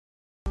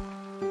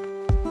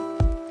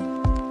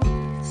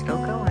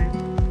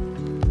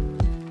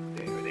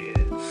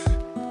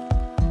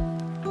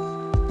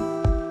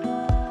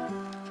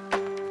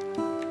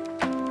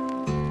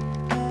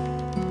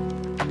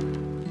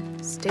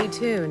Stay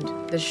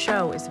tuned. The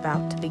show is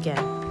about to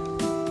begin.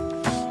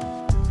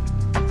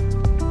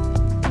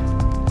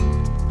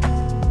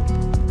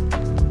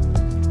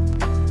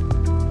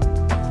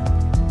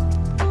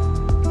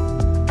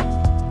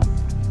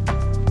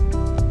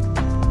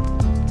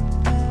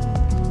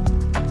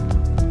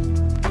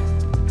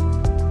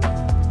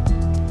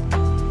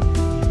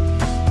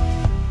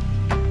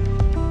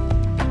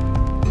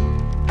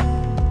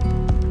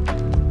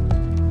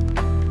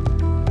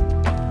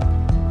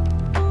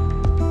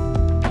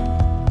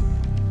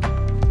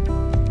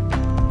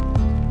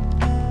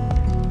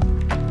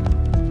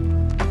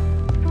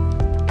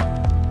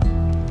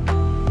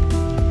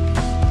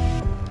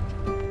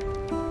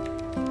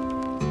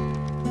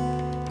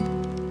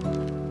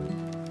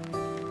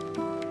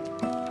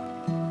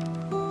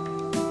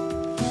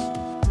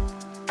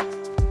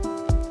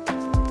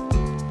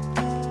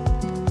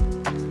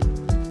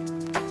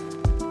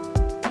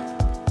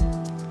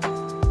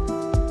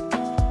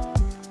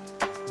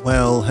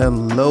 Well,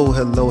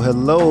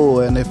 hello.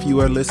 And if you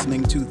are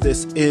listening to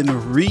this in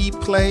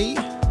replay,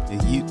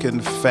 you can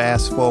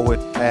fast forward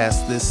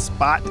past this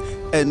spot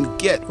and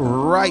get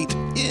right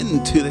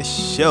into the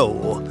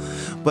show.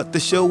 But the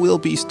show will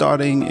be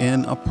starting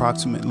in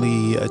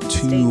approximately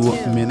 2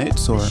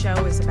 minutes. The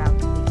show is about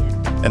to begin.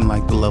 And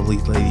like the lovely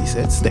lady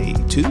said, stay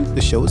tuned.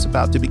 The show is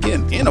about to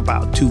begin in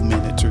about 2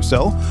 minutes or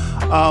so.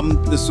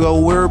 So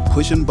we're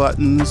pushing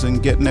buttons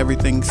and getting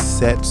everything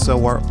set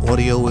so our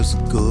audio is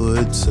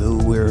good. So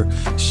we're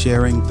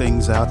sharing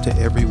things out to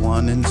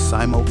everyone and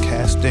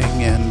simulcasting.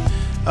 And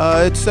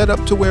it's set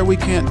up to where we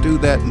can't do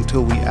that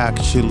until we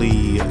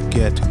actually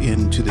get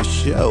into the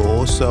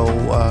show. So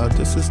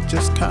this is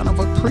just kind of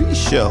a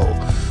pre-show.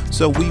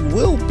 So we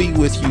will be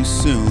with you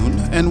soon,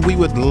 and we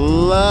would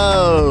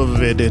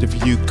love it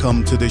if you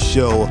come to the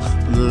show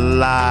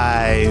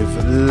live.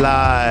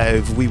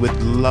 We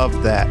would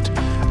love that.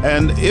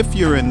 And if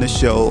you're in the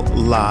show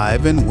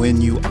live, and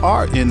when you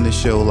are in the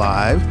show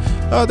live,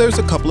 there's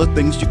a couple of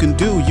things you can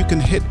do. You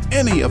can hit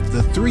any of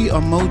the 3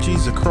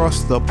 emojis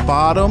across the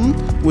bottom,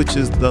 which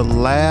is the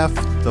laugh,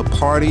 the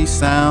party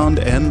sound,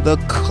 and the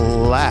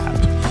clap.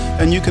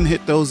 And you can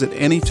hit those at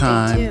any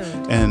time.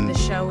 And the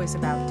show is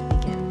about to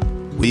begin.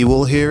 We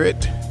will hear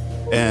it,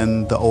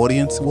 and the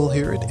audience will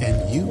hear it,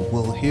 and you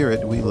will hear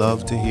it. We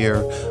love to hear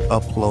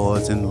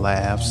applause and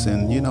laughs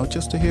and,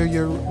 just to hear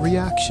your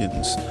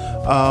reactions.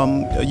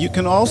 You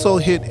can also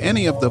hit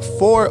any of the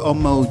 4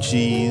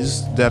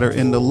 emojis that are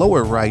in the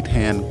lower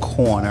right-hand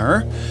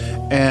corner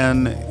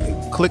and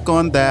click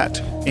on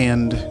that,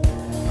 and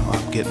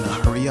I'm getting a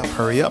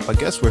hurry up. I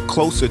guess we're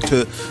closer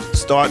to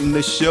starting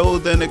the show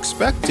than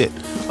expected.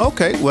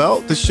 Okay,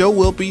 well, the show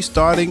will be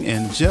starting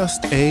in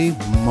just a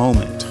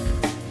moment.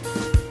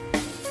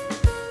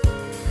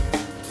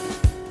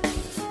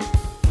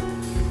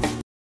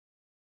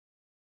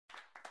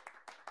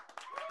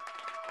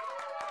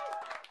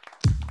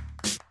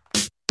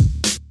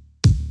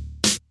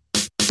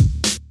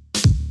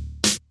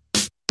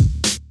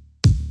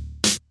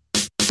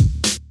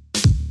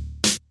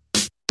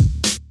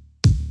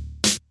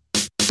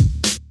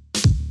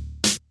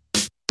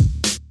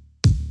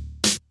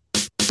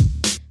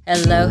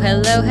 Hello.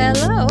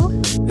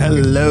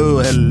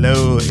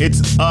 Hello.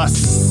 It's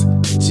us,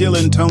 Jill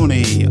and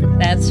Tony.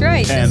 That's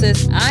right. And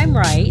this is I'm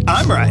Right.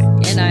 I'm Right.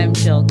 And I'm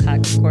Jill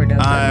Cox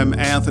Cordova. I'm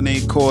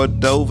Anthony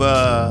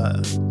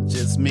Cordova.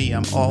 Just me.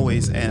 I'm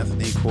always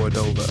Anthony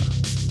Cordova.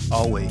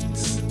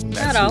 Always.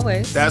 Not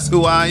always. That's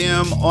who I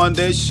am on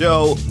this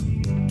show.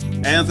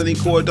 Anthony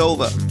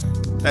Cordova.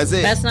 That's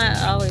it. That's not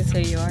always who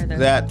you are, though.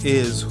 That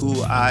is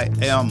who I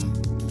am.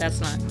 That's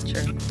not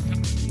true.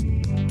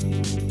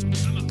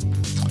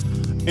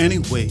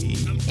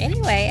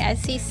 Anyway, I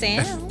see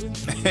Sam.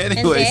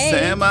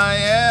 Sam, I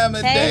am.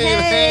 And Dave.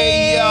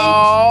 Hey,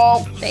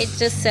 y'all. They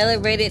just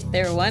celebrated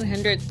their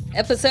 100th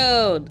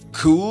episode.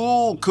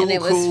 Cool. And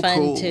it was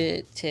fun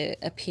to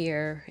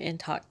appear and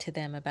talk to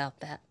them about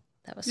that.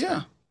 That was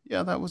fun.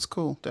 Yeah, that was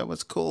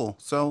cool.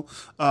 So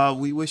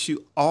we wish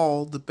you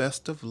all the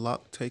best of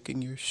luck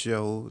taking your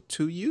show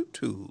to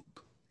YouTube.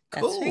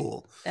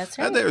 Cool. That's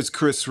right. And there's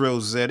Chris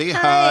Rossetti.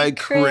 Hi,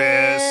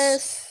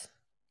 Chris.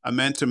 I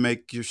meant to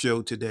make your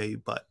show today,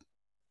 but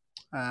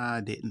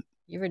I didn't.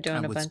 You were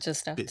doing a bunch of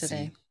stuff busy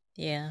today.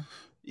 Yeah.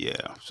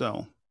 Yeah,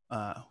 so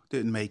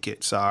didn't make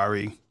it.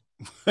 Sorry.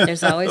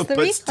 There's always the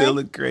but replay. Still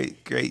a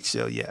great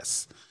show,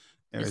 yes.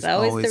 There's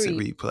always the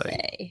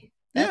replay.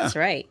 That's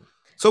right.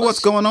 So what's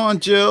going on,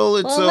 Jill?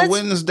 It's a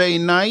Wednesday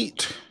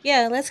night.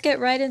 Yeah, let's get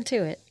right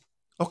into it.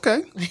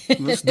 Okay,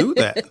 let's do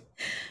that.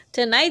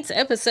 Tonight's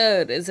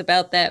episode is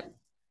about that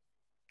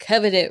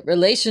coveted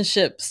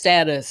relationship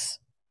status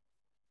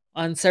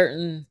on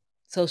certain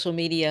social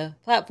media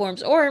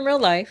platforms or in real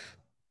life.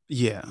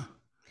 Yeah.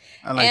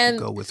 I like to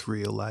go with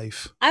real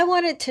life. I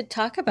wanted to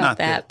talk about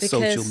that because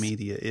social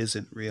media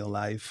isn't real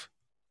life.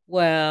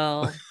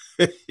 Well,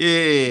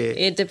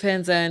 it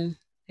depends on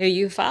who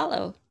you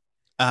follow.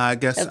 I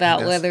guess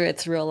whether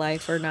it's real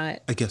life or not.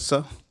 I guess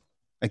so.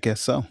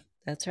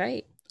 That's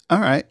right.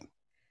 All right.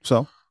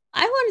 So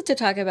I wanted to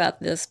talk about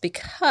this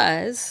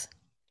because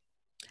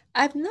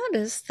I've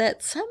noticed that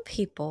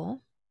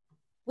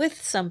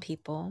with some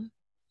people,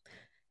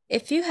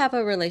 if you have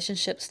a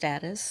relationship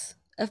status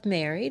of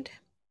married,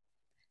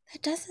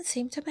 that doesn't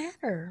seem to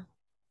matter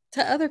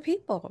to other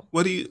people.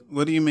 What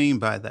do you mean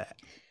by that?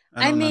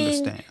 I I don't mean,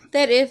 understand.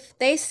 that if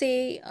they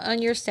see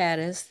on your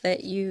status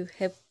that you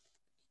have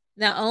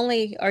not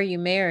only are you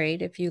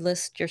married, if you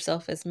list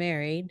yourself as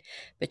married,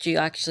 but you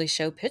actually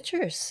show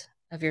pictures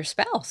of your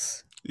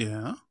spouse,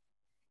 Yeah.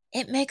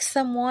 it makes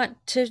them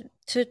want to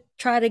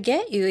try to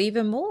get you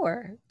even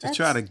more. To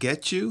try to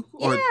get you,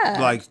 or Yeah.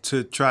 like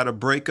to try to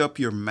break up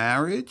your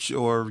marriage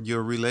or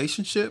your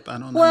relationship? I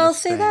don't Well,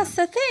 see, that's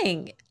understand. the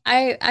thing.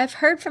 I've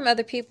heard from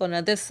other people.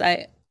 Now,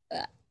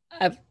 uh,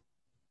 I've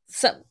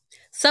some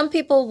some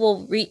people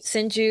will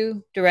send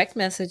you direct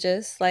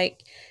messages,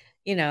 like,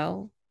 you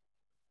know,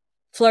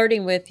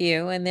 flirting with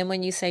you, and then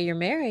when you say you're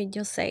married,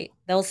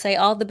 they'll say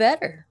all the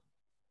better,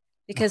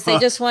 because they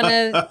just want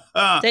to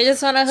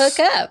hook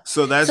up.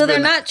 So that's So they're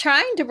been not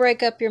trying to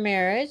break up your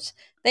marriage.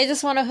 They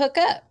just want to hook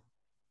up.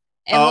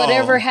 And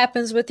whatever oh,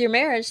 happens with your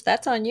marriage,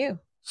 that's on you.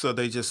 so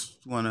they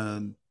just want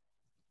to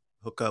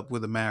hook up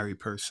with a married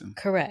person.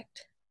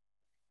 Correct.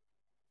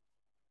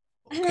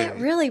 And that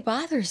Okay. really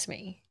bothers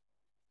me.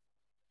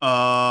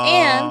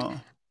 And Uh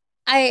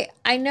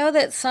I know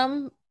that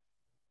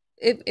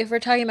if we're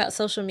talking about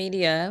social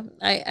media,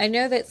 I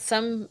know that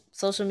some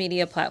social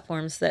media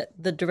platforms, that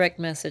the direct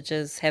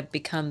messages have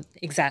become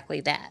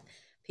exactly that.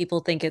 People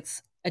think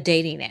it's a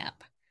dating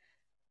app.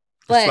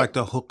 it's But like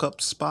the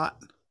hookup spot.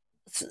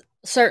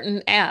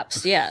 certain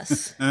apps,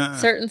 yes. Uh,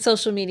 Certain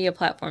social media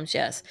platforms,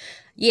 yes.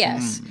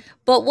 Yes. hmm.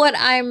 But what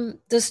I'm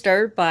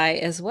disturbed by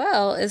as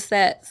well is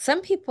that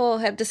some people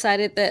have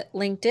decided that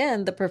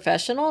LinkedIn, the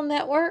professional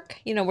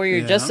network, where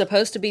you're just Yeah.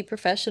 supposed to be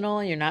professional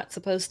and you're not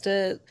supposed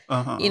to,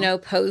 Uh-huh.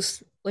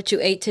 post what you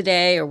ate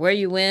today or where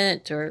you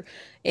went or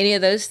any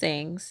of those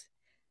things.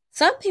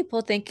 Some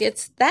people think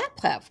it's that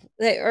platform.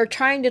 They are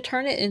trying to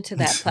turn it into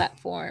that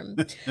platform.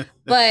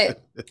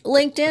 But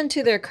LinkedIn,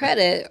 to their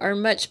credit, are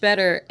much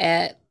better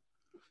at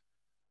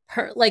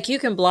like, you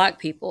can block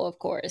people, of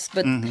course,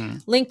 but hmm.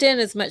 LinkedIn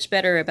is much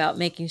better about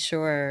making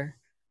sure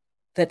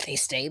that they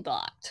stay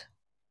blocked.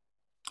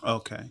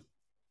 Okay.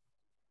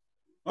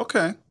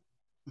 Okay.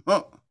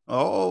 Oh,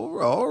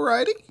 all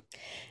righty.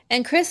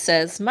 And Chris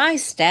says, "My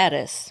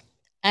status,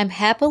 I'm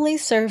happily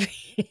serving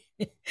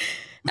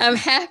I'm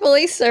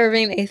happily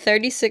serving a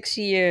 36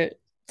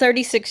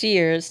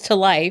 years to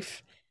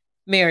life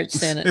marriage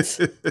sentence."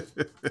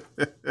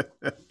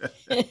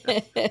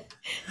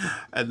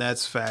 And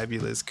that's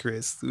fabulous,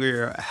 Chris.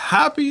 We're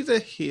happy to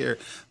hear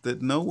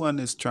that no one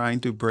is trying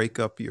to break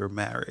up your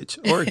marriage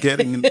or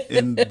getting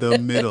in the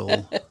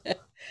middle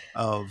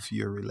of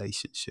your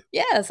relationship.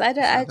 Yes,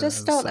 I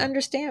just don't So,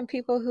 understand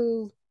people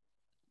who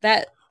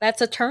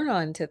that's a turn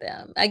on to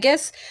them. I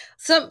guess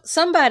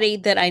somebody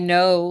that I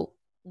know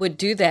would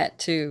do that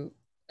to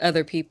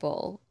other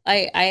people.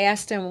 I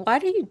asked him, "Why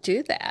do you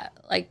do that?"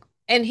 Like,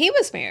 and he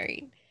was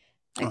married.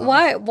 Like,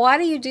 uh-huh. why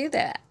do you do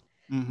that?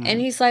 And Hmm.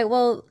 he's like,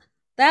 "Well,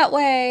 that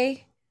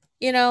way,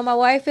 my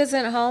wife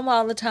isn't home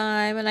all the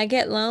time and I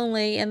get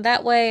lonely, and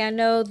that way I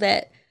know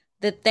that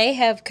they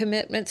have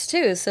commitments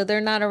too, so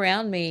they're not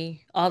around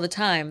me all the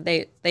time.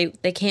 They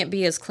can't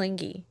be as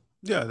clingy."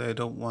 Yeah, they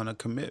don't want a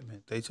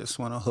commitment. They just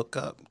want to hook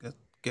up,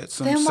 get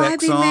some Then why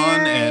sex be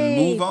on, and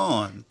move married?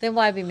 on. Then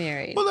why be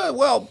married?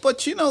 Well, but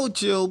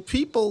Jill,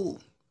 people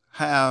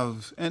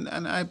have, and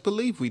I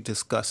believe we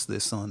discussed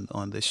this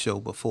on this show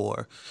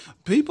before.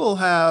 People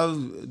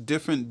have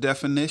different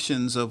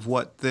definitions of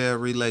what their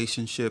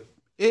relationship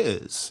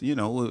is.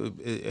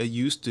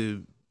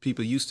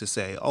 People used to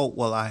say, "Oh,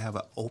 well, I have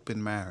an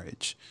open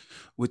marriage,"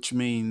 which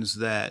means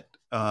that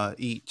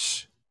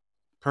each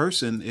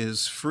person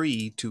is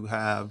free to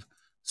have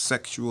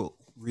sexual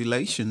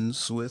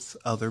relations with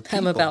other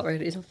I'm about people.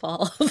 ready to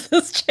fall off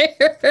this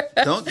chair.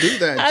 Don't do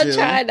that, I'll Jill.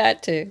 try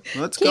not to.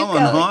 What's Keep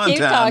going going. on Keep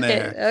down talking.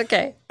 there?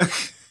 Okay.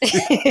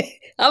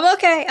 I'm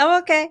okay.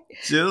 I'm okay.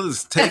 Jill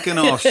is taking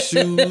off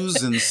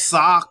shoes and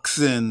socks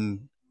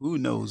and who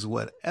knows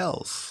what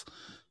else.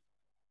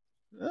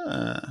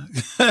 Uh.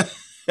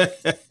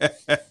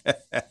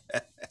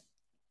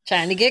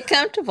 Trying to get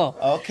comfortable.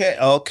 Okay,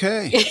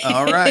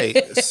 all right.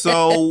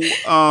 So,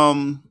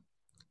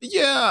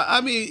 yeah,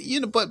 I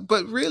mean,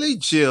 but really,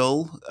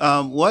 Jill,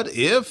 what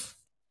if,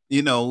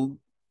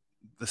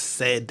 the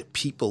said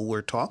people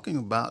we're talking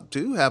about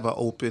do have an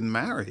open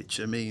marriage?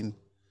 I mean,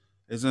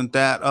 isn't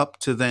that up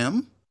to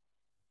them?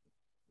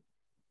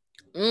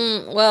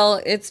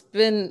 Well, it's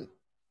been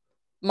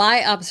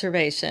my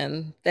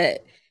observation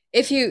that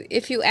if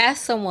you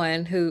ask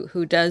someone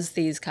who does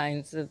these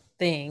kinds of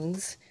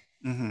things,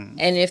 Mm-hmm.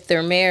 and if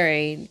they're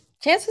married,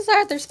 chances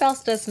are their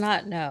spouse does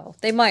not know.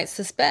 They might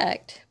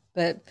suspect,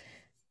 but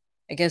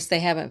I guess they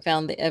haven't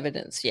found the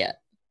evidence yet.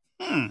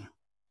 Hmm.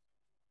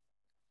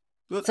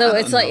 But So I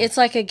it's don't like know. it's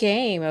like a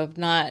game of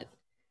not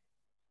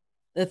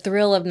the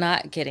thrill of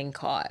not getting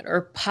caught or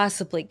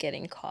possibly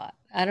getting caught.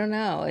 I don't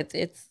know.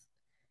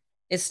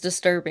 It's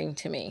disturbing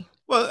to me.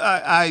 Well,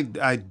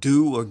 I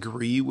do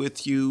agree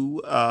with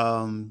you.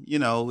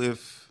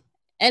 If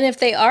And if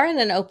they are in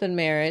an open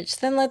marriage,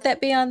 then let that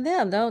be on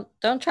them.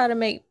 Don't try to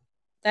make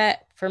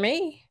that for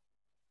me.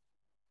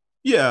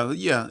 yeah,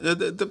 yeah,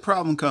 the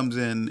problem comes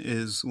in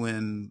is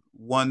when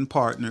one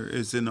partner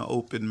is in an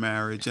open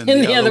marriage and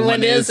And the the other other one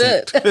one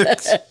isn't.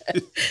 isn't.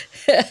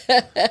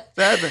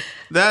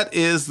 That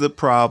is the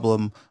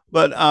problem.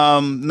 But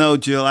no,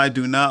 Jill, I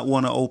do not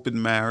want an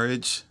open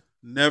marriage.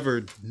 Never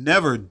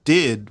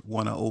did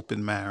want an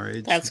open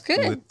marriage That's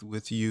good.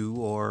 with you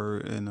or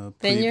in a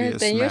Then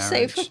previous you're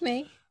safe marriage. with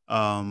me.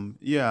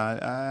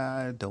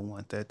 Yeah, I don't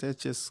want that. That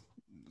just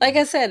Like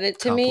I said,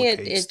 to me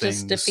complicates it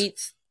just things.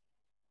 defeats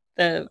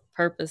the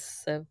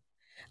purpose of.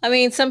 I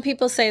mean, some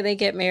people say they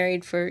get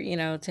married for,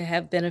 to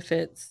have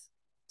benefits,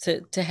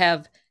 to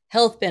have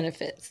health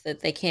benefits that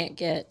they can't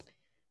get,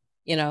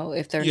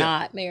 if they're Yeah.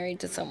 not married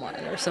to someone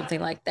or something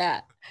like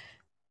that.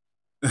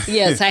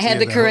 Yes, I had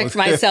You to correct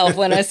know. myself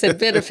when I said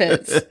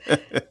benefits.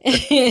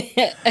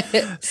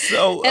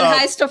 So, And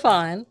hi,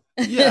 Stefan.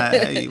 yeah,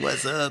 hey,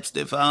 what's up,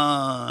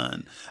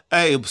 Stefan?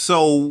 Hey,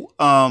 so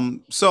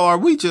are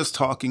we just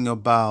talking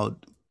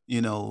about,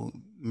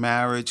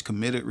 marriage,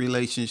 committed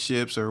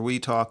relationships, or are we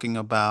talking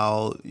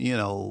about,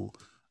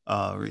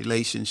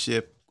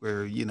 relationship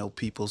where,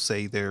 people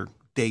say they're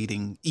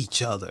dating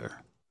each other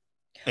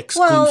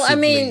Well,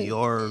 exclusively,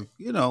 or,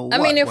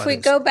 if what we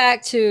is go it?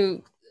 back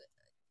to,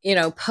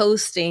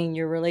 posting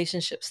your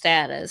relationship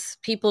status,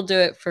 people do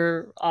it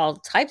for all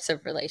types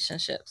of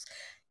relationships.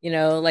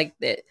 Like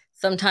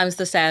sometimes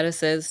the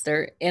status is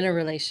they're in a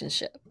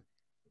relationship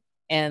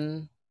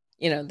and,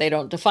 they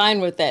don't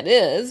define what that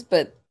is,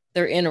 but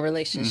they're in a Mm,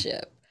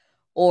 relationship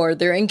or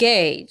they're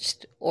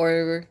engaged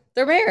or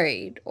they're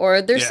married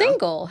or they're yeah,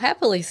 single,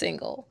 happily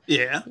single,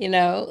 yeah.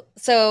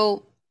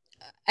 So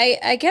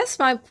I guess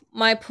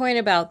my point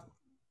about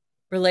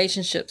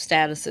relationship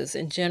statuses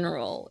in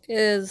general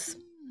is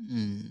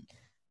Mm.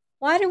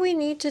 why do we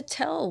need to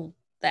tell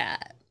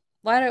that?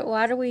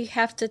 Why do we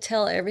have to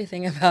tell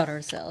everything about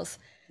ourselves?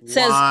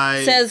 Says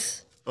Why?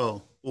 says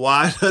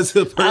Why does a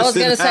I was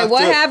person gonna say, have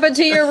what to? happened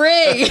to your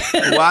ring?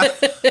 Why?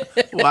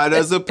 Why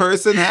does a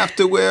person have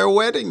to wear a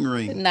wedding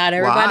ring? Not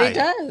everybody Why?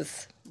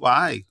 does.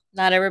 Why?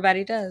 Not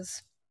everybody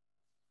does.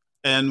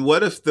 And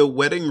what if the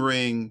wedding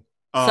ring?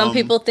 Some Um,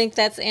 people think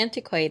that's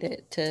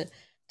antiquated to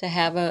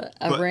have a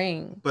but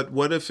ring. but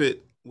what if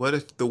it? What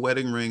if the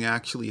wedding ring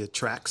actually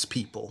attracts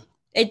people?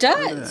 It Look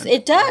at does. that.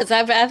 It does.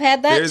 I've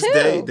had that There's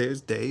Dave. too.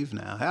 There's Dave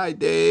now. Hi,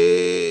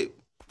 Dave.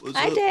 What's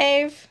Hi, up?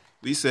 Dave.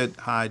 We said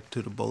hi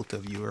to the both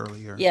of you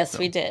earlier. Yes,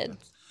 we did.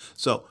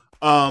 So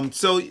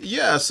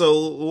yeah.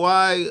 So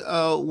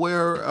why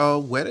wear a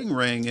wedding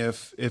ring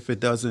if it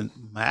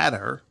doesn't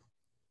matter?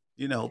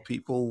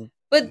 People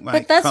But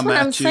might that's come what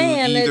I'm at you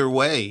saying. either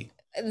way.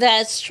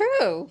 That's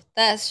true.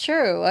 That's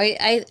true.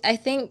 I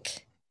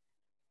think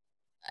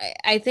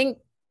I think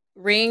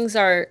rings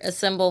are a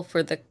symbol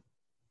for the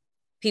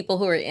people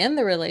who are in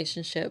the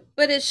relationship,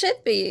 but it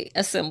should be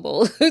a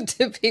symbol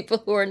to people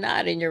who are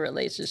not in your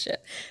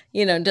relationship.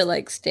 To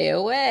like stay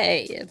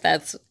away if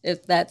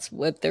that's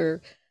what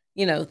they're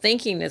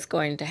thinking is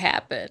going to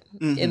happen.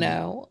 You Hmm.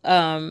 know,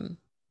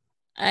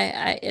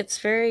 I it's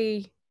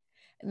very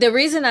the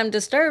reason I'm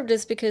disturbed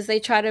is because they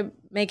try to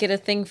make it a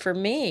thing for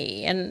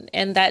me,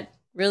 and that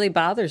really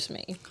bothers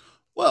me.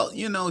 Well,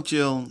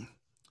 Jill,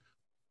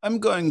 I'm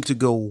going to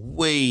go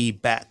way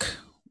back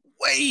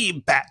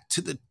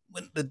to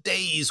the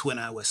days when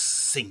I was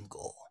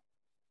single,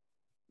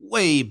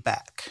 way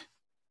back,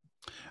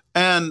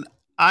 and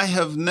I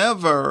have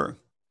never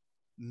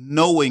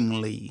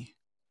knowingly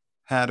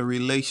had a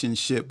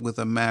relationship with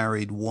a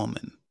married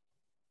woman.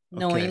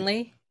 Okay,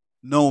 Knowingly.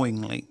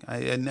 knowingly,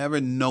 I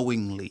never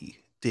knowingly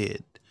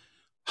did.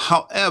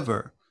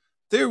 However,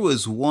 there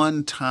was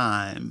one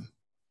time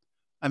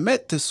I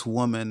met this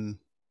woman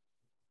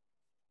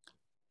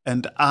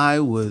and I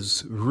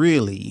was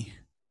really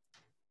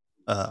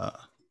uh,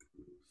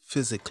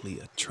 physically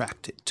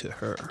attracted to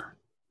her.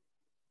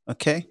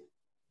 Okay?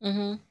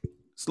 Mm-hmm.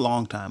 It's a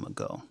long time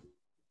ago.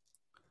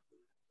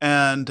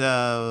 And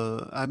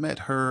I met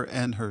her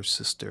and her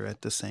sister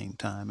at the same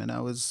time, and I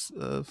was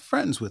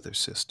friends with her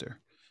sister.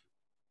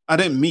 I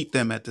didn't meet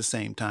them at the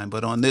same time,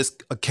 but on this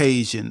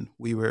occasion,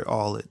 we were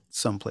all at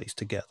some place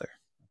together.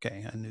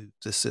 Okay, I knew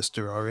the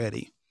sister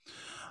already.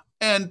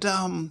 And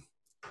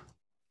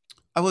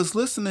I was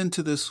listening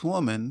to this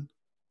woman,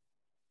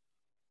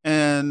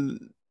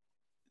 and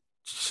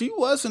she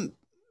wasn't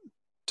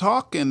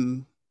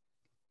talking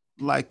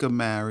like a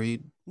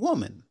married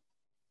woman.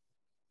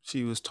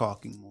 She was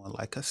talking more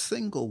like a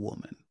single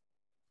woman.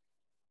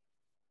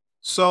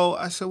 So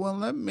I said, well,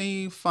 let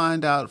me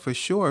find out for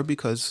sure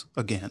because,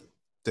 again,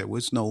 there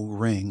was no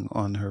ring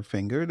on her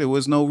finger. There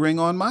was no ring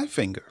on my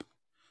finger.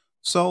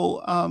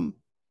 So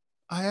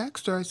I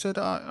asked her, I said,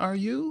 are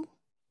you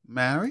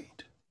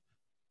married?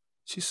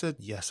 She said,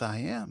 yes, I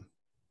am.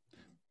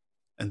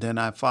 And then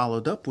I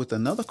followed up with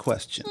another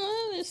question.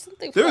 There's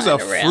something There's a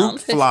flying around.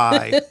 fruit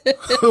fly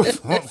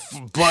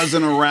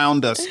buzzing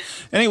around us.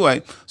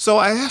 Anyway, so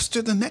I asked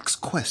her the next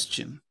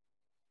question.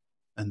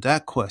 And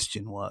that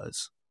question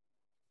was,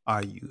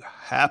 are you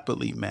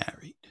happily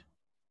married?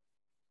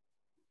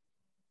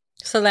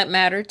 So that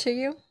mattered to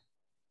you?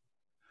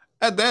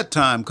 At that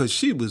time, because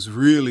she was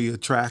really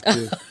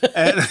attractive.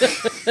 And,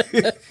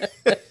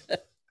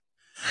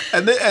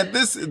 and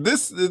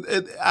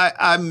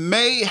I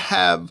may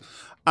have,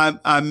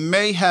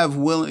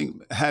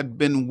 had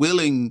been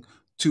willing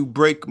to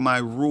break my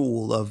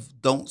rule of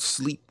don't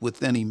sleep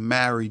with any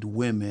married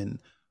women,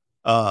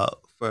 for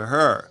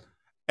her.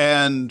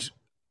 And,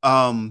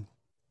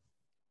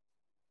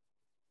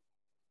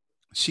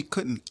 she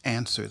couldn't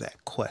answer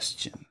that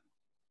question.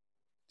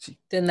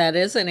 Then that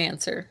is an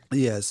answer.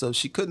 Yeah, so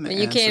she couldn't. And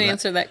you can't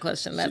answer that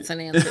question. That's an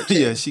answer too.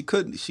 Yeah, she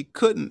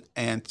couldn't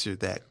answer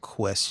that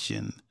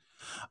question.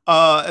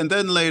 And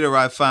then later,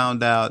 I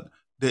found out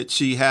that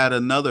she had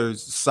another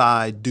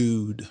side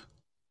dude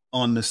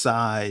on the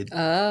side.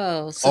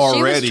 Oh, so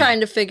already. She was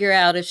trying to figure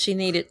out if she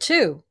needed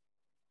two.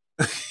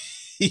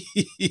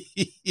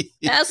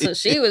 That's what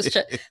she was.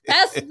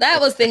 That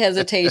was the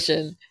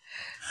hesitation.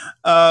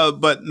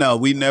 But no,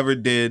 we never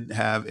did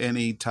have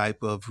any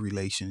type of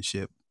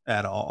relationship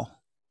at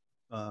all.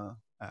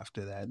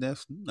 After that,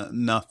 that's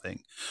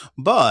nothing.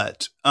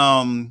 But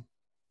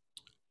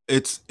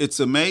it's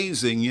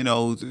amazing,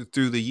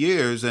 through the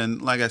years.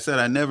 And like I said,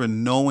 I never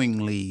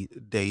knowingly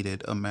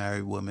dated a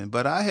married woman,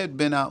 but I had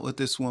been out with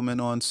this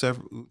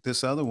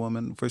other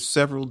woman for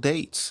several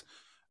dates,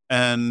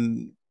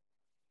 and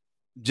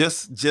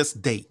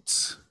just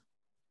dates,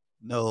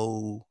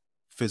 no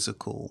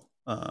physical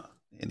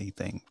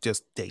anything,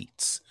 just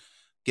dates,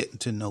 getting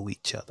to know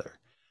each other.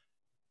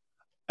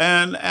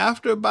 And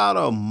after about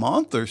a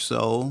month or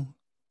so,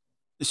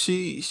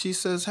 she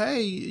says,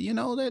 "Hey,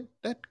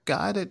 that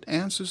guy that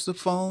answers the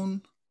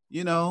phone,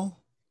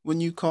 when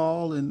you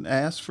call and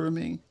ask for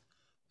me?"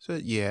 I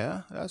said,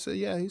 "Yeah." I said,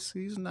 "Yeah,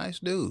 he's a nice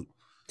dude."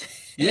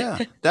 "Yeah,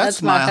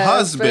 that's my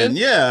husband."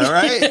 Yeah,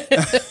 right.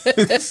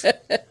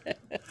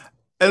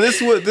 And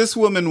this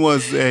woman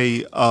was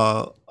a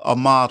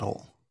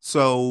model,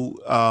 so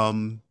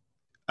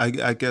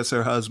I guess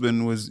her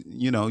husband was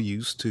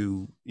used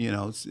to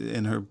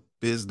in her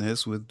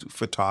business with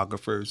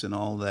photographers and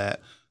all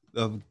that,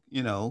 of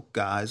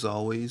guys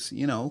always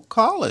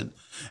calling.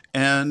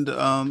 And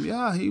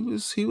yeah, he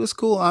was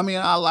cool. I mean,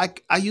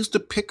 I used to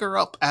pick her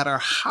up at her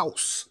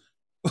house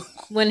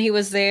when he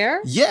was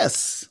there.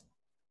 Yes.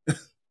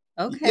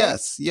 Okay.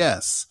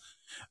 Yes.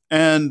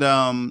 And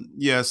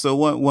yeah, so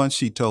once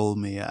she told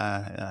me,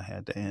 I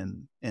had to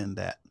end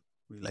that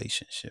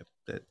relationship.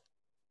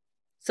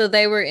 So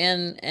they were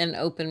in an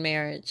open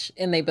marriage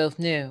and they both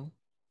knew.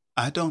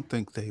 I don't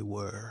think they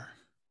were.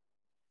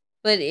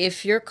 But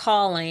if you're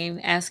calling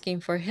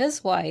asking for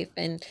his wife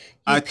and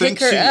you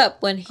pick her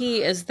up when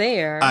he is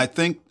there, I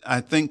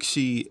think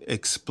she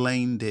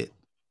explained it.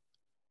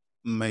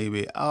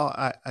 Maybe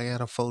I got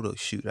a photo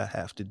shoot I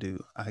have to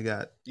do. I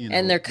got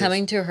and they're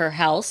coming to her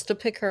house to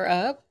pick her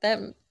up.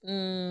 I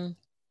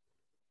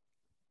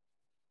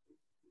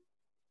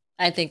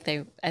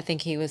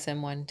think he was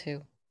in one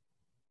too,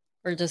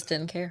 or just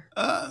didn't care.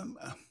 I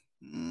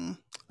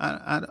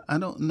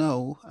don't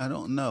know.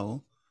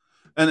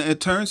 And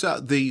it turns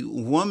out the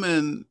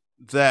woman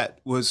that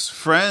was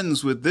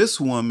friends with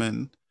this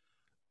woman,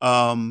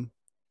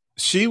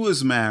 she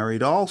was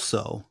married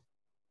also.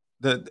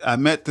 That I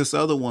met this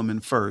other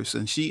woman first,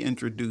 and she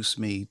introduced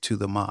me to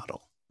the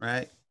model,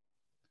 right?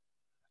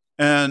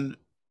 And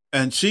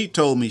she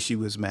told me she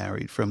was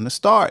married from the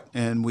start,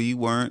 and we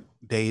weren't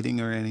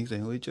dating or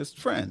anything. We were just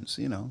friends,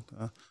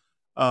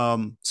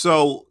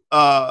 So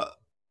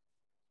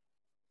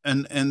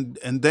and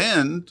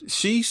then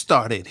she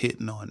started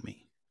hitting on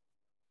me.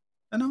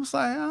 And I was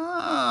like,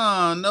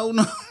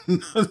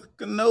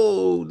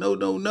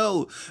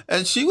 no.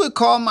 And she would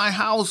call my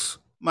house,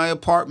 my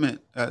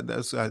apartment.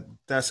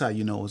 That's how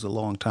you know it was a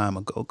long time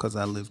ago, because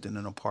I lived in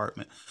an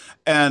apartment.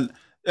 And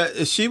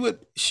she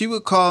would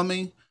call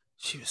me.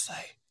 She would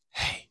say,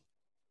 "Hey,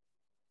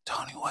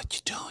 Tony, what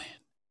you doing?"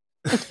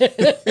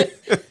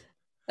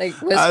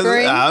 Like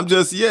whispering. I'm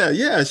just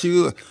yeah.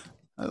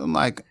 I'm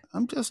like,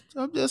 I'm just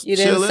you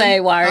chilling. Didn't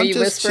say, "Why are you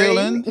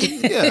whispering?"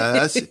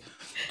 Yeah.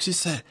 She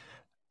said,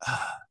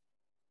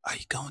 "Are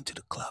you going to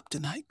the club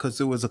tonight?" Because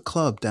there was a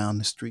club down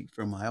the street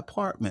from my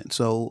apartment.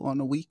 So on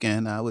the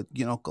weekend, I would,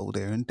 go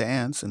there and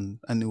dance, and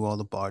I knew all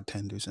the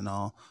bartenders and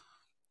all.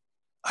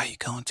 "Are you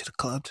going to the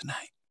club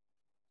tonight?"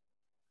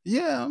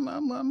 "Yeah,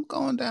 I'm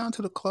going down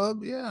to the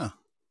club. Yeah."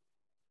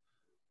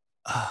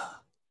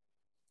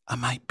 "I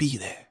might be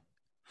there.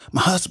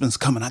 My husband's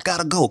coming. I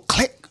gotta go."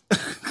 Click.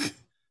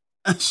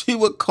 And she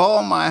would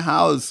call my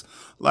house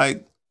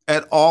like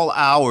at all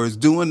hours,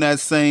 doing that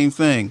same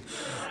thing.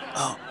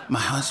 "Oh, my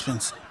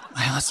husband's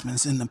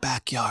in the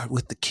backyard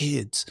with the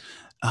kids,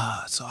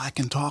 so I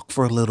can talk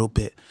for a little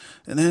bit.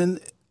 And then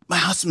my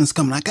husband's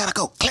coming. I gotta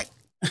go." Click.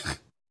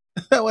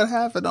 That would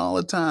happen all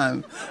the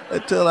time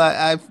until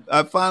I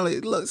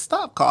finally, look,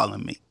 stop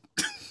calling me.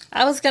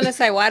 I was gonna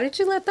say, why did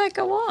you let that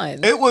go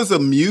on? It was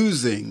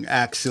amusing,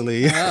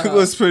 actually. Oh. It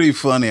was pretty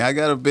funny. I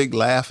got a big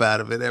laugh out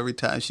of it every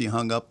time she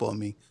hung up on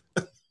me.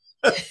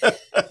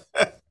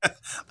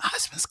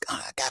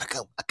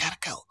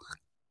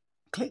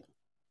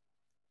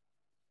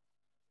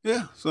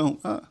 Yeah. So,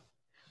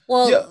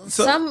 Well, yeah.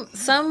 So,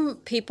 some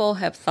people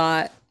have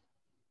thought,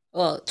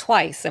 well,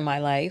 twice in my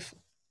life,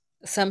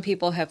 some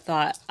people have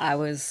thought I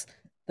was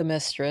the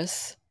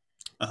mistress,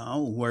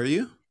 oh, were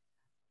you?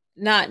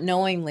 not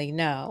knowingly,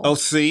 no. Oh,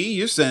 see,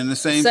 you're saying the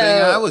same thing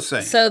I So was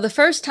saying. so the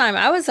first time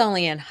I was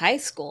only in high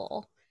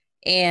school,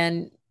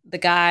 and the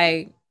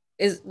guy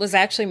is was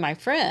actually my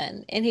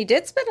friend, and he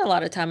did spend a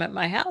lot of time at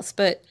my house,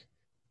 but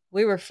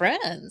we were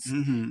friends.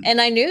 Mm-hmm. And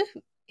I knew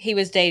he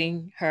was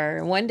dating her.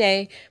 And one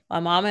day my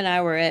mom and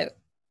I were at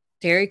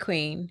Dairy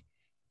Queen,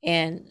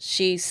 and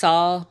she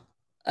saw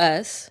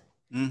us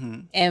Mm-hmm.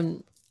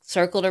 and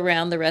circled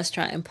around the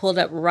restaurant and pulled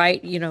up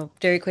right,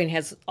 Dairy Queen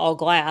has all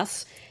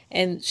glass,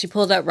 and she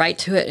pulled up right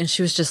to it, and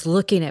she was just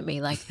looking at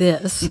me like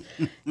this.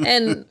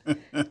 And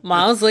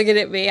mom's looking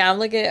at me, I'm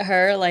looking at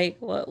her like,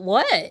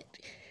 what?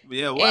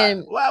 Yeah.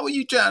 And Why were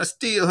you trying to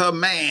steal her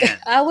man?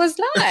 I was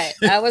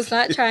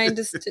not trying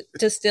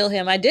to steal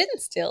him. I didn't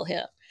steal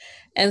him.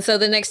 And so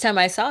the next time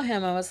I saw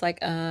him, I was like,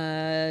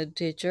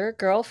 did your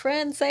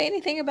girlfriend say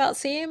anything about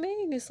seeing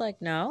me? And he's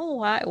like, no,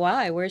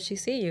 why? Where'd she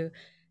see you?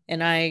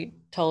 And I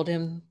told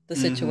him the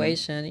Mm-hmm.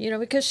 situation,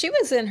 because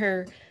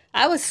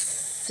I was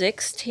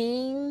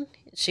 16,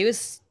 she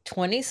was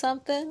 20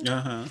 something,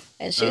 Uh-huh.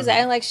 and she was Uh-huh.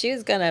 acting like she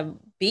was going to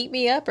beat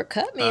me up or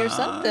cut me or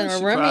something or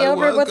She run me probably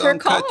over was with her gonna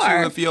cut you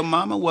car. if your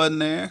mama wasn't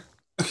there.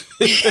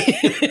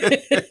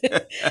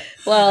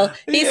 Well,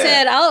 he Yeah.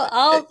 said,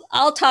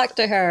 I'll talk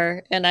to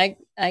her, and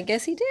I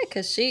guess he did,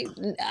 because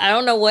I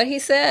don't know what he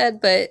said,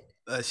 but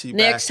She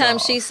next backed time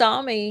she off.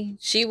 saw me,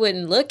 she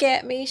wouldn't look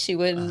at me. She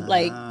wouldn't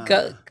like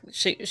go. Ah,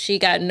 She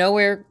got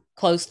nowhere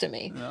close to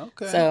me.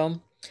 okay.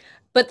 So,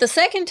 but the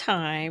second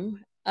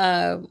time,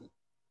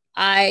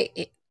 I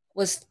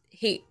was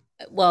he.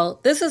 Well,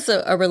 this is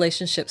a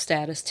relationship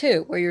status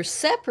too, where you're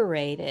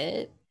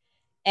separated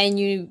and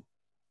you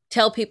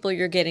tell people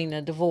you're getting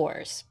a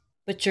divorce,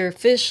 but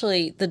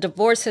the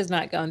divorce has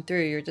not gone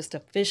through. You're just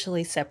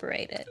officially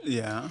separated.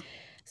 Yeah.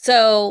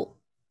 So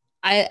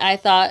I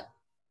thought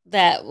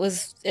that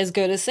was as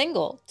good as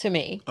single to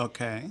me,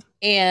 Okay.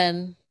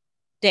 and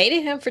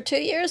dated him for 2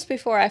 years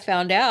before I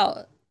found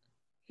out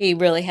he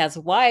really has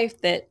a wife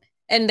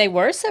and they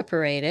were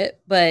separated,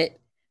 but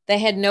they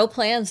had no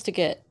plans to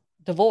get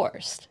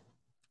divorced.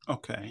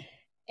 Okay.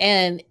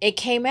 And it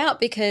came out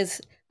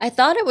because I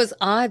thought it was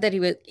odd that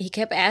he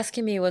kept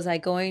asking me, was I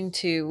going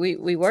to,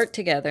 we worked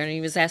together, and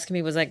he was asking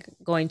me, was I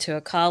going to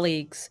a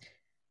colleague's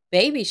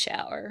baby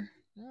shower?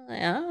 I'm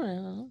like, I don't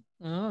know.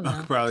 I don't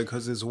know. Probably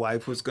because his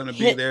wife was going to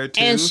be there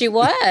too. And she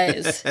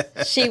was.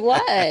 She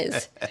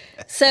was.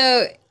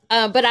 So,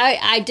 but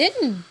I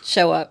didn't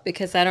show up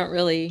because I don't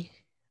really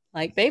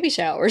like baby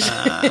showers.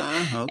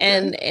 Okay.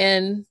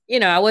 And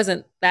I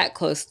wasn't that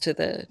close to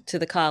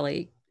the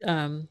colleague.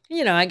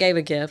 I gave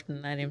a gift,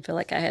 and I didn't feel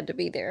like I had to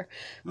be there.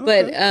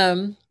 But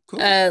Okay.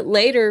 Cool.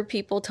 later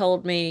people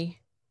told me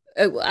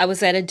I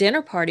was at a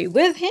dinner party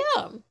with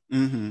him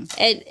Mm-hmm.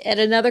 at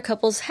another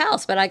couple's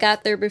house, but I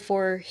got there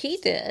before he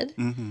did.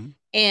 Mm-hmm.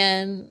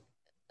 And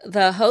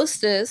the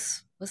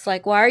hostess was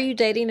like, "Why are you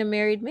dating a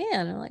married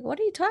man?" I'm like, "What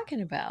are you talking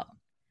about?"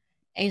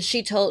 And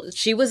she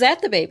was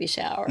at the baby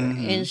shower,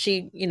 Mm-hmm. and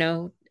she,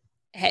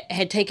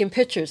 had taken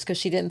pictures because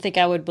she didn't think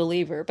I would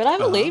believe her, but I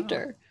believed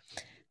her.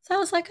 So I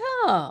was like,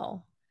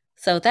 "Oh."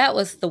 So that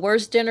was the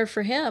worst dinner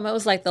for him. It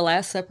was like the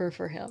Last Supper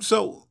for him.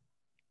 So,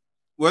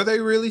 were they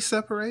really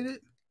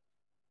separated?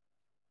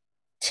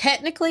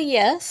 Technically,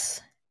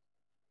 yes.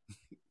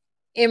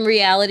 In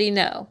reality,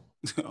 no.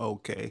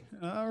 Okay.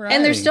 All right.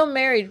 And they're still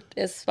married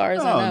as far as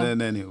I know.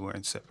 Then they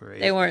weren't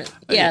separated. They weren't.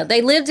 Yeah,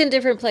 they lived in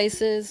different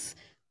places,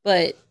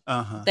 but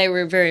they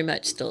were very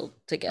much still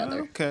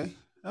together. Okay.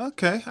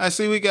 Okay. I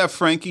see we got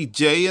Frankie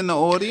J in the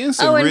audience.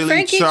 Oh, and really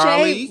Frankie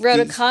Charlie. J wrote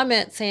a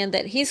comment saying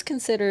that he's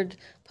considered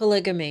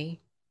polygamy.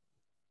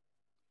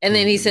 And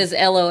then he says,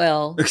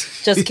 LOL,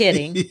 just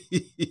kidding.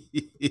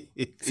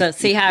 So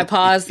see how I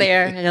paused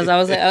there? Because I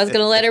was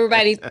going to let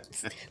everybody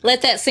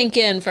let that sink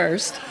in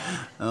first.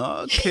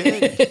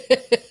 Okay.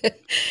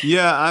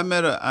 Yeah, I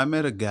met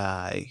a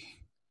guy.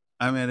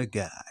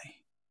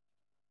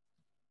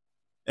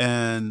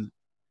 And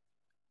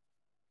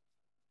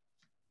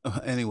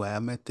anyway, I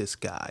met this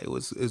guy. It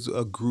was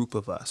a group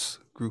of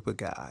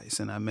guys,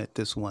 and I met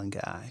this one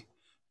guy,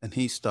 and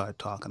he started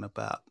talking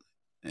about,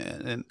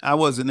 and I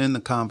wasn't in the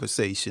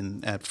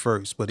conversation at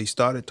first, but he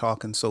started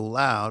talking so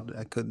loud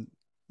I couldn't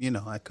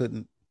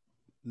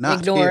not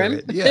ignore hear him.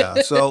 it.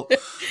 Yeah. So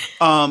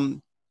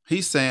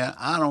he's saying,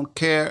 I don't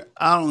care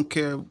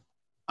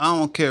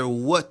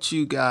what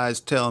you guys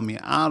tell me.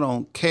 I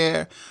don't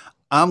care.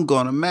 I'm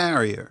gonna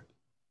marry her.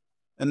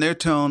 And they're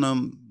telling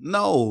him,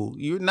 no,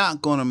 you're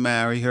not gonna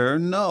marry her.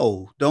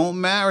 No, don't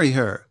marry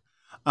her.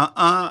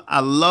 I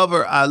love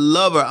her.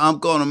 I'm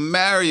gonna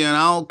marry her, and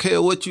I don't care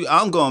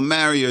I'm gonna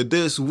marry her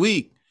this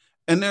week.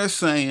 And they're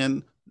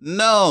saying,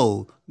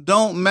 no,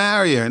 don't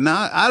marry her.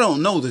 Now, I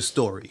don't know the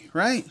story,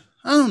 right?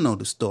 I don't know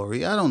the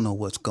story. I don't know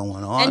what's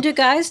going on. And do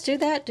guys do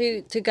that?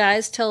 Do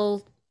guys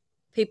tell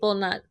people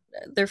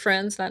their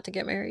friends not to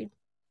get married?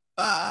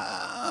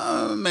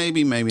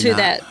 Maybe, maybe to not.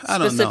 that I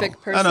don't know. specific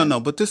I don't person? know,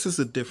 but this is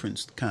a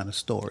different kind of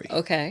story.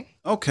 Okay.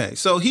 Okay,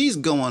 so he's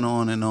going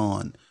on, and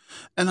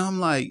I'm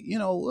like,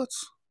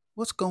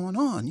 what's going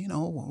on?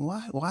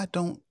 Why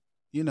don't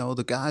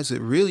the guys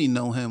that really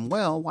know him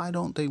well, why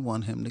don't they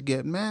want him to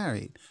get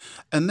married?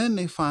 And then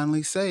they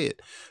finally say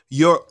it.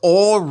 You're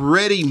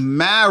already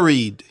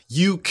married.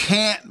 You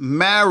can't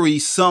marry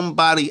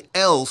somebody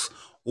else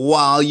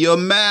while you're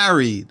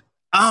married.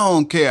 I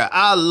don't care.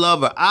 I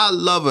love her. I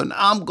love her, and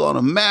I'm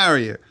gonna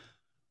marry her.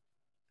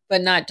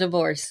 But not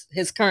divorce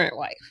his current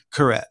wife.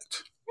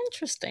 Correct.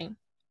 Interesting.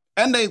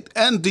 And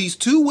these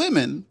two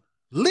women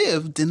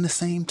lived in the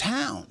same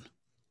town.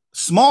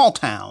 Small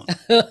town.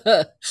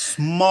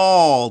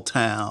 Small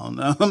town.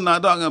 I'm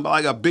not talking about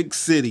like a big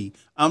city.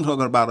 I'm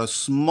talking about a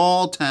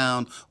small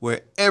town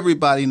where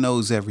everybody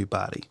knows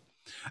everybody.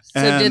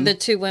 So did the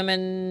two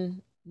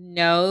women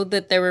know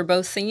that they were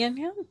both seeing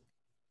him?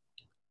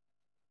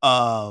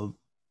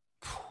 Probably.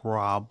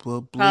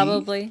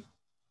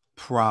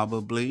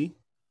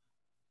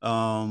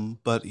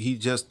 But he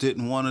just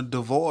didn't want to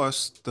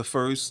divorce the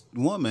first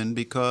woman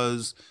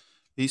because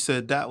he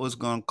said that was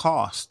going to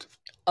cost.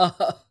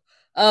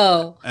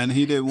 Oh. And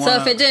he didn't want.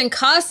 So if it didn't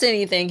cost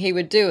anything, he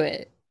would do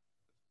it.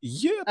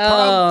 Yeah,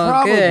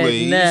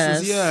 probably. He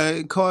says, yeah,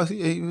 it costs.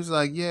 He was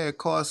like, yeah, it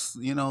costs,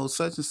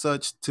 such and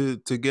such to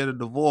get a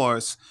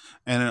divorce,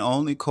 and it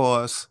only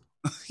costs,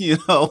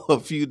 a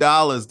few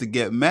dollars to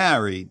get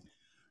married.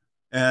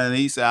 And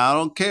he said, I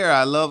don't care.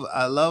 I love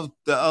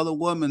the other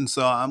woman,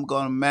 so I'm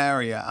gonna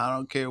marry her. I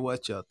don't care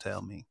what y'all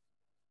tell me.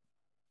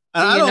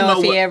 And I don't know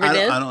if he ever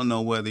did. I don't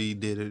know whether he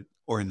did it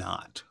or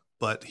not,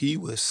 but he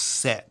was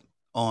set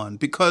on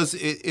because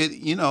it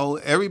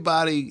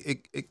everybody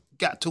it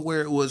got to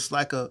where it was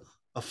like a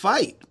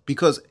fight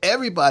because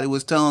everybody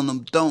was telling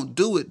him don't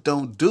do it,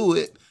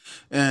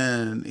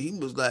 and he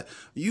was like,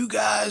 you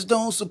guys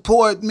don't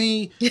support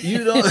me,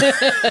 you don't.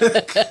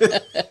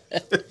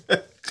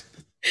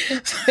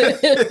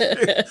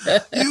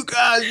 You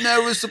guys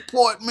never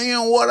support me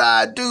in what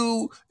I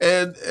do,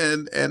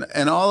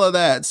 and all of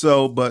that.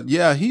 So, but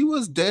yeah, he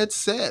was dead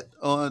set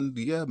on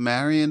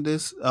marrying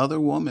this other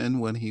woman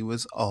when he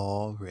was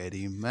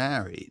already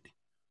married.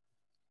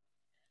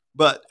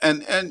 But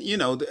and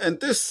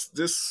this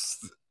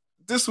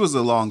was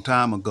a long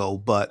time ago,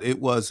 but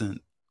it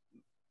wasn't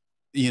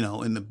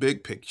in the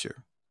big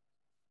picture.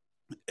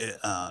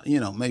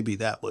 Maybe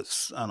that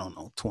was, I don't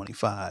know,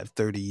 25,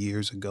 30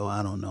 years ago.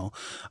 I don't know.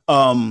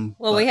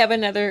 Well, we have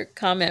another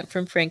comment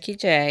from Frankie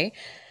J.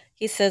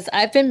 He says,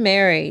 I've been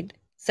married,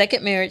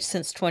 second marriage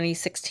since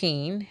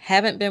 2016,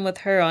 haven't been with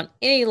her on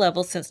any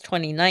level since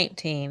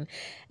 2019,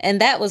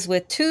 and that was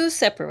with 2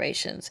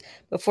 separations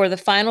before the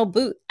final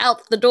boot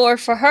out the door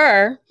for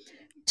her.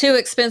 Too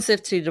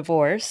expensive to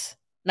divorce.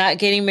 Not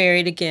getting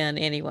married again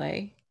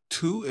anyway.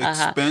 Too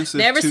expensive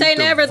Never to say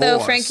never, though,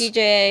 divorce. Frankie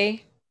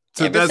J.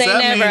 So never say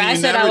never. I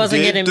said I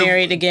wasn't getting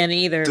married again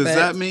either. Does but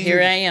that mean here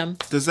I am?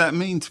 Does that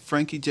mean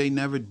Frankie J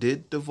never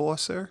did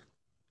divorce her?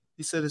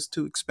 He said it's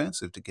too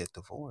expensive to get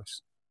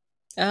divorced.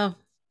 Oh,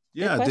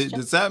 yeah.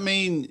 Does that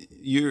mean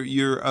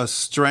you're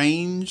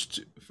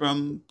estranged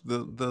from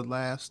the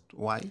last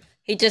wife?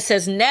 He just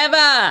says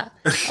never.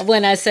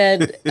 When I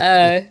said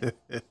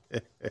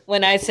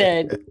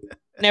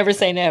never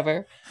say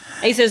never,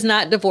 he says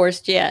not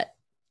divorced yet.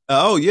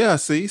 Oh yeah,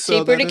 see, so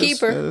cheaper to keep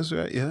her. That's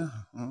right. Yeah.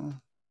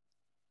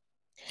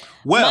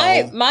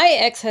 Well, my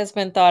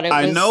ex-husband thought it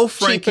was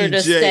cheaper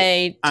to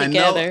stay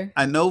together.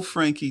 I know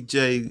Frankie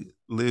J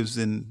lives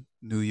in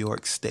New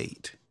York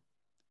State.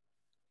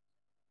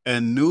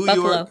 And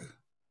Buffalo.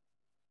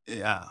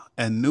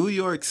 And New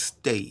York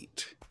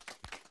State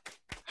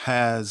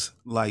has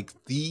like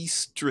the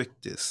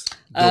strictest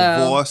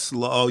divorce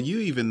law. Oh, you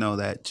even know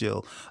that,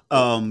 Jill.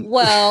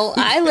 Well,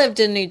 I lived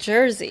in New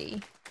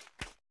Jersey.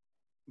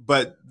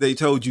 But they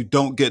told you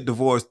don't get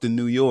divorced in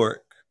New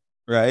York.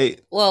 Right?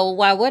 Well,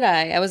 why would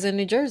I? I was in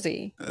New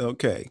Jersey.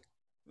 Okay.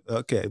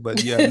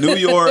 But yeah, New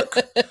York.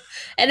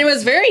 And it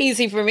was very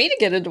easy for me to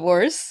get a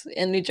divorce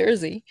in New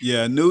Jersey.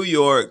 Yeah, New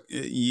York,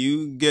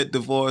 you get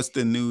divorced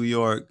in New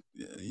York,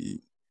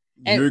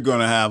 you're going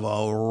to have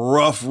a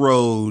rough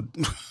road.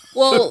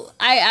 Well,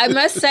 I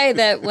must say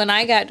that when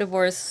I got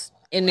divorced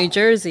in New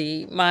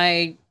Jersey,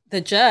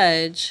 the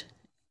judge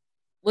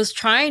was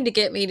trying to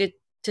get me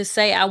to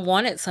say I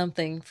wanted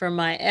something from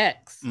my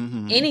ex.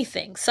 Mm-hmm.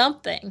 Anything,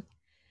 something.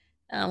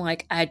 I'm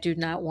like, I do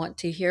not want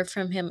to hear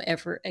from him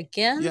ever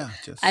again. Yeah,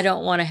 I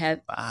don't want to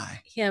have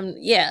him.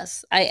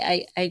 Yes,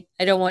 I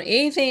don't want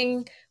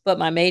anything but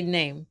my maiden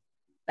name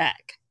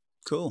back.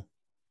 Cool.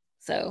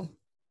 So,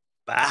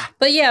 bye.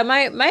 But yeah,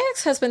 my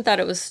ex-husband thought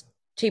it was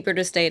cheaper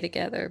to stay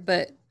together,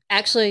 but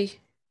actually,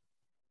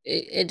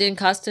 it didn't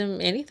cost him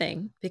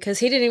anything because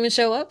he didn't even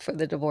show up for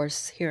the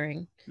divorce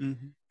hearing.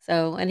 Mm-hmm.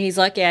 So, and he's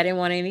lucky I didn't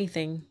want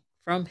anything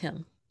from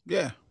him.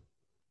 Yeah.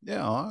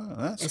 Yeah,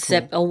 that's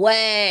Except cool.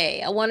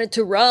 away. I wanted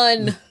to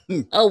run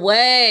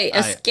away,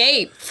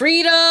 escape,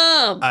 freedom.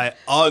 I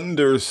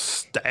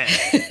understand.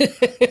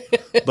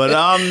 But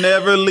I'm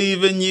never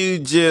leaving you,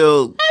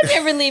 Jill. I'm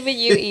never leaving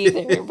you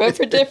either, but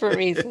for different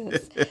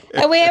reasons.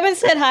 And we haven't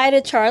said hi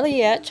to Charlie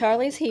yet.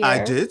 Charlie's here.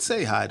 I did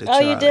say hi to Oh,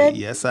 Charlie. you did?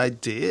 Yes, I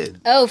did.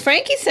 Oh,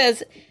 Frankie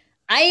says,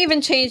 I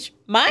even changed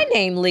my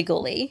name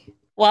legally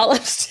while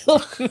I'm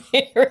still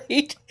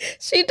married.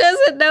 She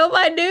doesn't know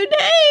my new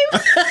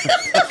name.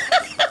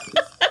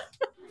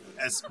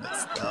 That's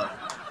messed up.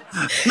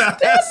 Now,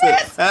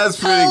 that's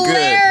pretty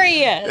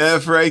hilarious. good. Yeah,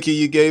 Frankie,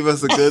 you gave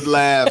us a good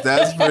laugh.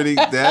 That is pretty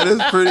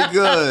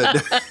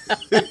good.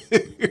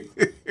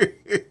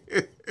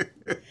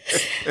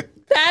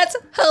 That's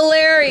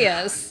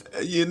hilarious.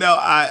 You know,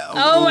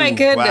 Oh my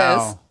goodness.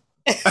 Wow.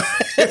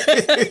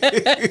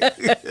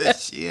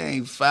 She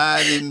ain't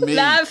finding me.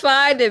 Not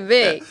finding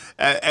me.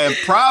 And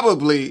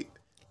probably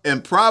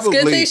It's a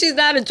good thing she's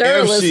not a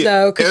journalist,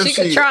 though, because she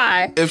could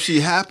try. If she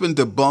happened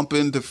to bump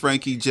into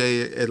Frankie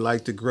J at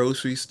like the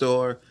grocery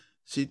store,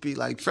 she'd be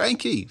like,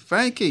 Frankie.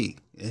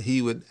 And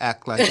he would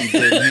act like he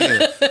didn't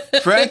hear.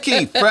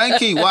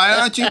 Frankie, why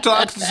aren't you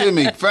talking to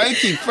me?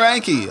 Frankie.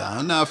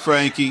 I'm not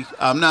Frankie.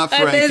 And then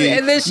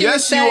she would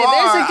Yes, say, you are.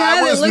 there's a guy I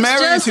that was looks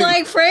married just to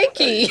like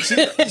Frankie.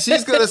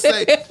 She's gonna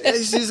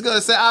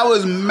say, I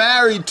was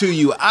married to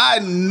you. I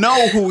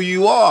know who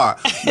you are.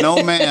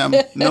 No, ma'am.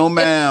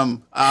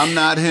 I'm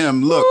not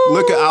him.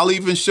 Look. I'll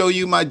even show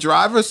you my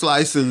driver's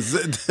license.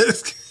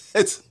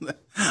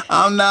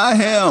 I'm not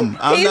him.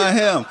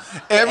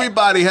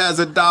 Everybody has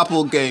a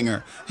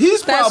doppelganger.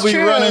 He's probably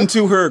true. run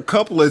into her a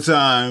couple of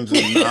times.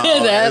 And,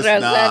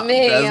 That's not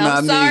me.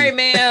 I'm sorry,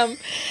 ma'am.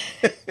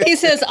 He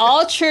says,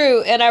 all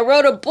true. And I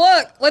wrote a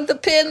book with the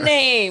pen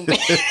name.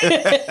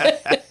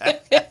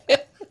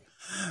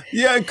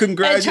 Yeah, And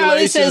congratulations.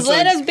 Charlie says,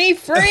 let us be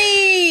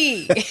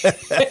free.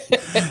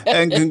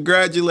 And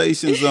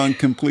congratulations on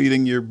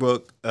completing your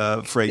book,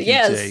 Frankie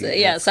J.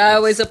 Yes. I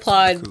always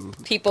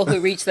applaud people who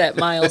reach that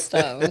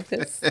milestone.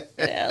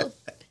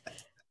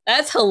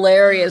 That's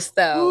hilarious,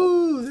 though.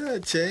 Ooh, yeah,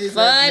 change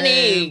that Funny.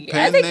 name, I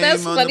pen think that's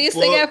name the on funniest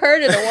thing book. I've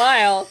heard in a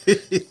while.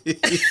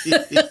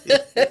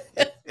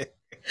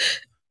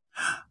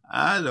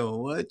 I don't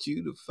want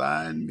you to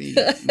find me.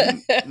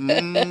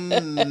 No.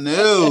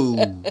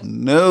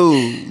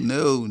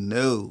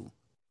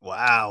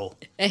 Wow.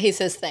 And he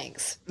says,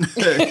 thanks.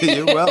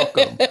 You're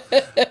welcome.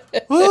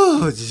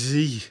 Oh,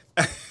 gee.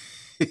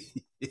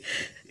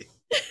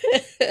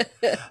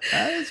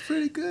 That's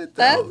pretty good,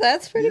 though.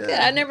 That's pretty good.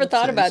 I never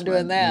thought about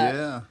doing that.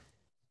 Yeah.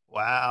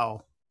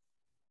 Wow.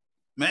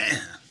 Man.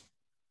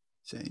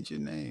 Change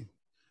your name.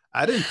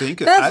 I didn't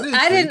think about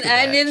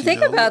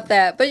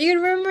that. But you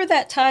remember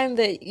that time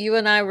that you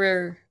and I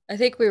I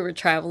think we were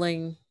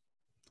traveling.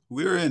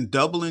 We were in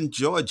Dublin,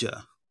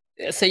 Georgia.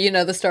 So you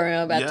know the story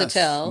I'm about to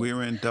tell. We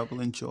were in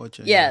Dublin,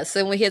 Georgia. Yes,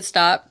 and we had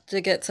stopped to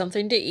get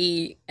something to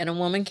eat, and a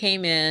woman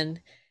came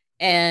in,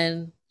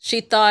 and she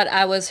thought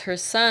I was her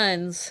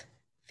son's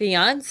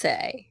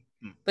fiance.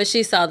 But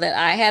she saw that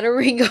I had a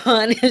ring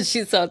on, and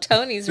she saw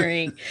Tony's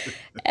ring.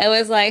 And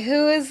was like,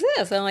 who is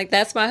this? I'm like,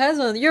 that's my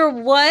husband. You're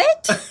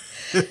what?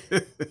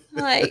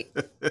 Like,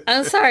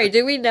 I'm sorry,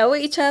 do we know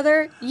each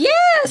other?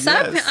 Yes.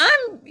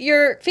 I'm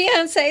your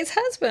fiance's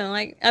husband.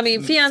 Like, I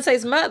mean,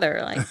 fiance's mother.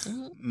 Like,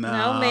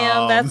 no,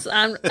 ma'am,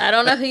 I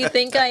don't know who you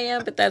think I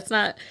am, but that's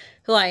not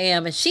who I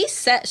am. And she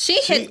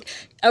had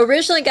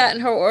originally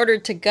gotten her order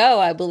to go,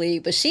 I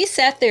believe, but she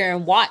sat there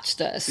and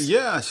watched us.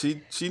 Yeah,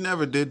 she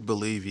never did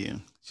believe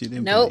you. She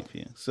didn't believe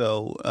you.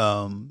 So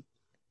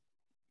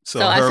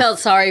I felt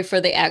sorry for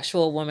the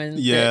actual woman.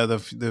 Yeah,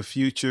 the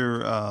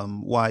future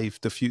wife,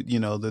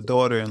 the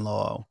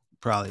daughter-in-law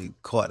probably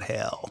caught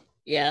hell.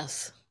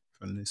 Yes.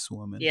 From this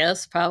woman.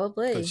 Yes,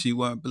 probably. But she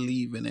wasn't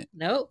believing it.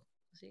 Nope.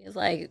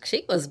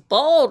 She was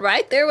bold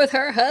right there with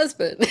her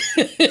husband.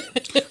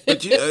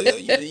 But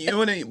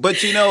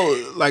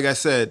like I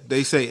said,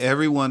 they say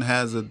everyone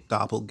has a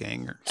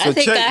doppelganger. So I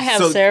think I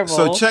have several.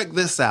 So check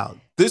this out.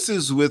 This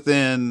is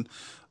within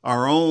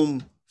our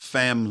own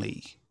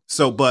family.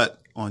 So,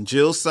 but on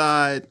Jill's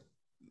side,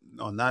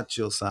 or not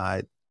Jill's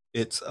side,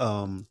 it's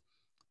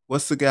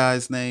what's the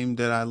guy's name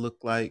that I look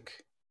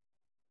like?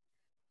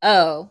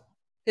 Oh,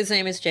 his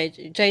name is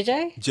JJ.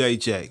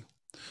 JJ.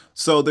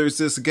 So there's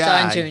this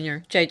guy, John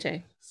Jr.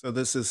 JJ. So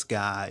this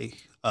guy,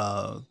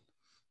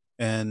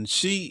 and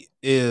she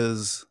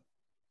is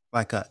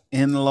like an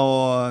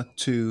in-law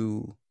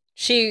to.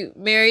 She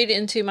married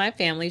into my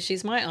family.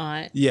 She's my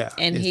aunt. Yeah,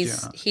 and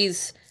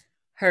he's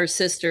her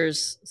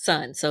sister's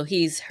son, so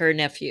he's her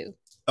nephew.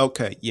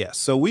 Okay, yeah.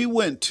 So we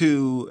went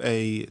to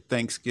a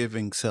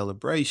Thanksgiving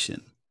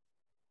celebration,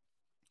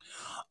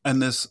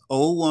 and this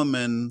old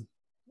woman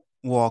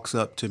walks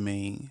up to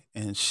me,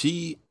 and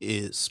she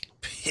is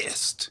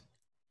pissed.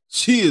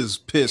 She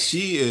is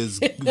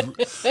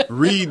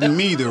reading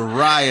me the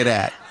riot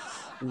act.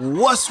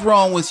 What's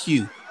wrong with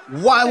you?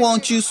 Why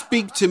won't you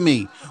speak to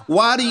me?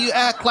 Why do you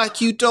act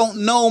like you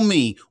don't know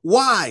me?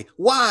 Why?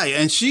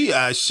 And she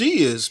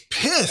is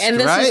pissed, and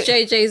this right? is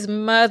JJ's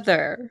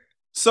mother.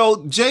 So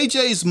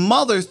JJ's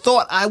mother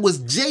thought I was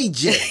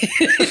JJ.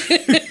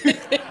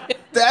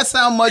 That's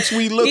how much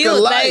we look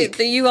alike.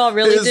 You all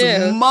really do.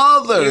 His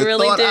mother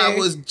really thought do. I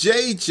was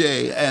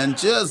JJ and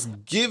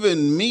just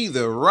giving me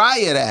the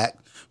riot act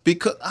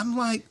because I'm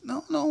like,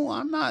 no,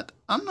 I'm not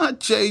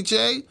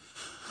JJ.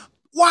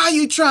 Why are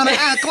you trying to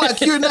act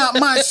like you're not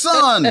my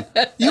son?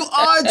 You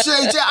are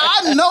JJ.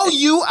 I know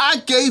you. I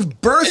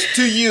gave birth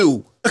to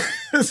you.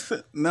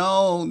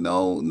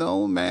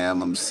 No,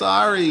 ma'am. I'm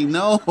sorry.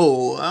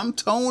 No, I'm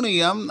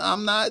Tony. I'm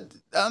not.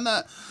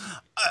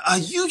 Are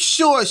you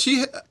sure?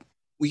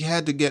 We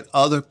had to get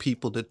other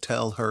people to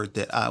tell her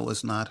that I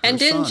was not her And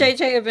didn't son.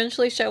 JJ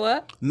eventually show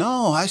up?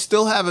 No, I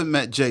still haven't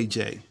met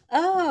JJ.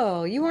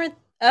 Oh, you weren't.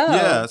 Oh,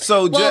 Yeah,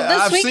 so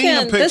I've seen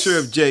a picture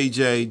of this-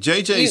 JJ.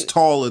 JJ's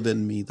taller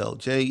than me though.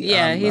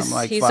 Yeah, I'm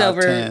like he's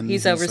 5'10".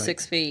 he's over like-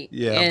 6 feet.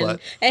 Yeah,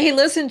 and he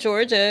lives in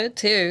Georgia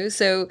too.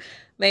 So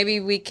maybe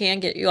we can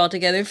get you all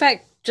together. In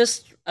fact,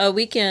 just a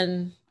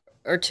weekend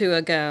or two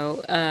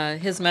ago,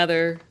 his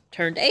mother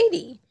turned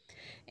 80,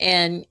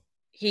 and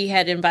he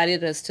had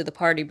invited us to the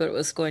party, but it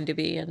was going to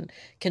be in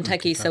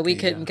Kentucky, so we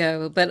couldn't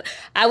go. But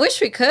I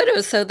wish we could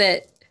have, so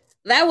that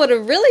would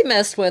have really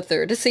messed with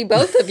her to see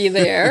both of you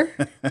there.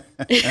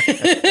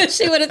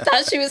 She would have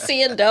thought she was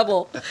seeing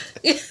double.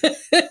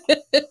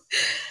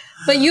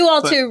 But you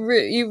all two,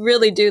 you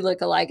really do look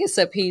alike,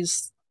 except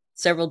he's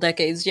several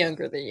decades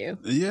younger than you.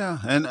 Yeah,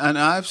 and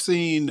I've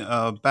seen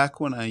back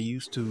when I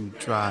used to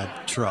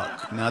drive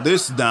truck. Now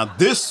this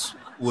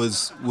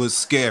was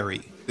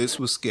scary. This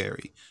was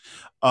scary.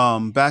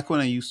 Back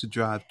when I used to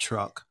drive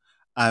truck,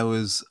 I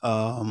was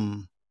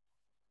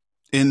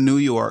in New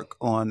York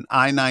on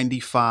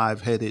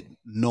I-95 headed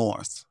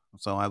north.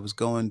 So I was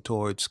going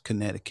towards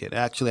Connecticut.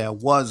 Actually, I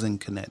was in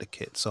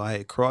Connecticut. So I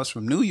had crossed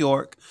from New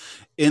York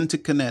into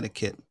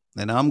Connecticut.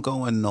 And I'm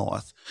going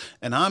north.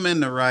 And I'm in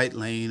the right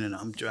lane and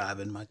I'm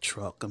driving my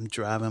truck.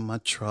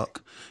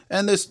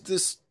 And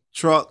this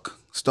truck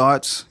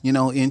starts,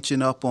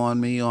 inching up on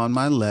me on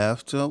my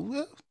left. So,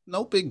 well,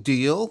 no big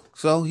deal.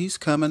 So he's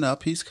coming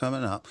up.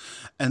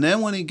 And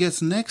then when he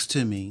gets next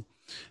to me,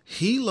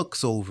 he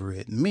looks over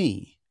at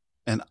me.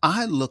 And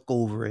I look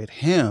over at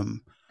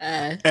him,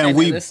 and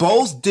we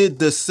both did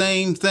the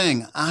same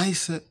thing. I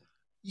said,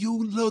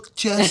 "You look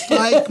just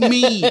like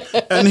me,"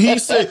 and he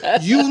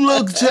said, "You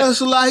look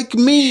just like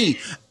me."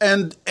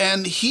 And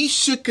he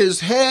shook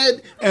his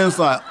head and was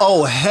like,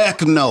 "Oh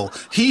heck no!"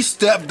 He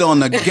stepped on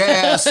the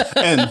gas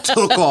and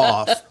took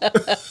off.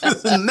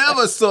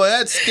 Never saw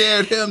that.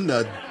 Scared him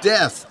to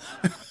death.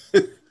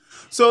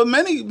 So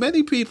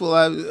many people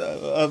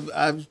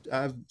I've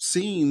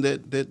seen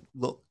that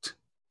looked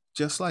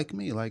just like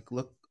me,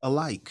 look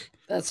alike.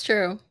 That's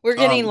true. We're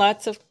getting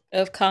lots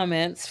of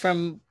comments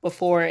from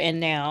before and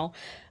now.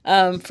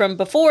 From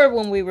before,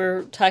 when we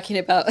were talking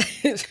about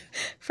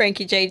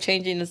Frankie J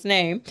changing his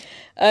name,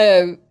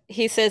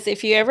 he says,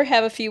 if you ever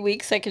have a few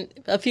weeks, I can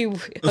a few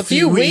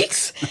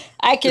weeks,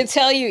 I can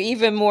tell you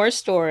even more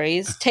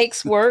stories.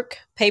 Takes work,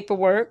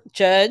 paperwork,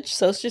 judge,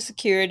 Social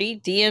Security,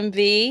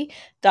 DMV,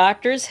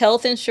 doctors,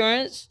 health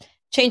insurance.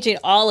 Changing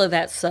all of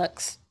that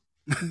sucks,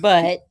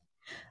 but.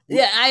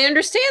 Yeah, I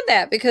understand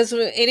that because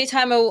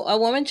anytime a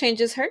woman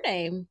changes her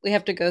name, we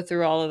have to go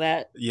through all of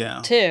that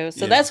too.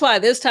 So that's why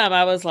this time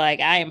I was like,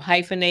 I am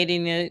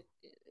hyphenating it.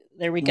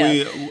 There we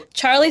go.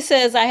 Charlie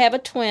says, I have a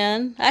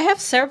twin. I have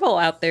several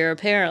out there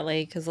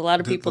apparently because a lot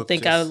of people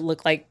think I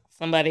look like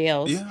somebody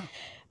else. Yeah.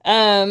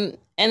 And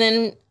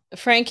then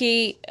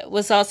Frankie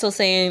was also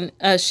saying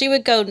she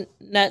would go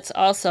nuts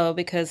also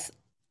because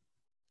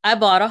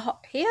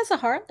he has a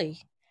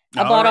Harley.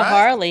 I bought a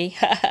Harley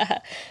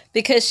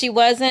because she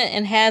wasn't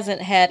and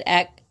hasn't had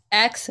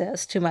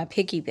access to my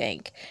piggy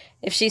bank.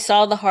 If she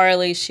saw the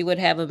Harley, she would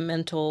have a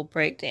mental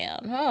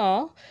breakdown.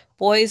 Oh,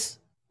 boys,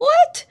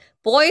 what?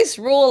 Boys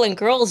rule and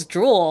girls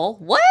drool.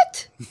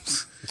 What?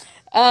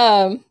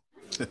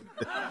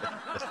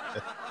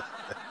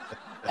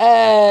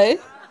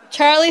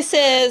 Charlie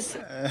says,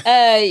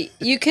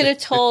 you could have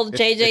told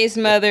JJ's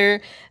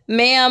mother,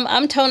 ma'am,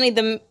 I'm Tony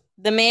the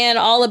man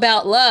all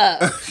about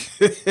love.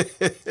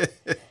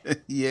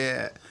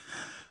 Yeah.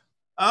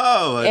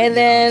 Oh. And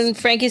then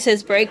Frankie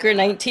says Breaker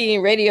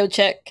 19 radio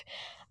check.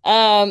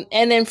 And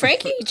then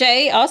Frankie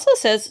J also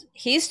says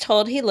he's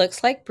told he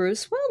looks like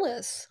Bruce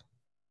Willis.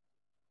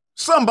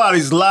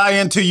 Somebody's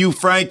lying to you,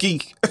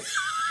 Frankie.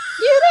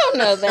 You don't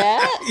know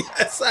that.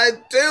 Yes, I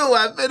do.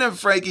 I've been in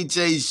Frankie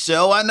J's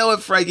show. I know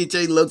what Frankie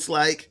J looks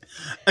like.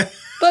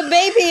 But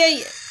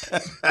maybe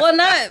well,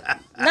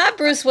 not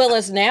Bruce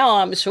Willis now,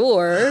 I'm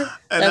sure.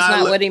 That's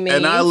not what he means.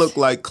 And I look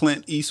like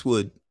Clint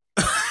Eastwood.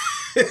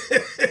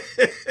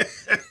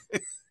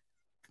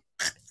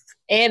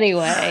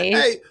 Anyway.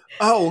 Hey,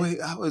 I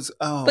was.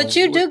 Oh, but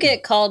you do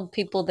get called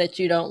people that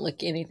you don't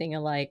look anything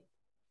alike.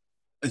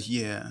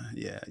 Yeah.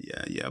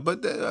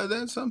 But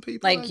there's some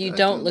people like you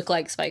don't look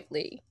like Spike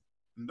Lee.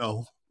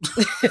 No.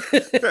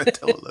 I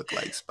don't look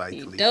like Spike Lee.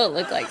 You don't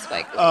look like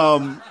Spike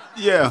Lee.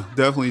 Yeah,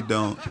 definitely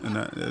don't. And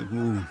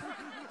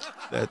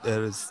that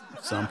is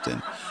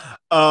something.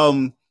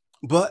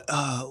 But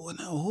well,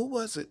 no, who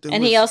was it?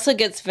 And he also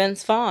gets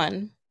Vince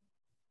Vaughn.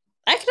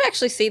 I could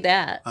actually see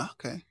that.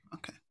 Okay.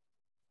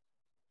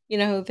 You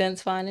know who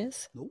Vince Vaughn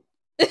is? Nope.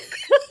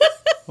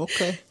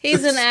 Okay.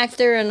 He's an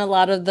actor in a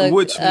lot of the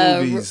which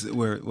movies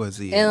where was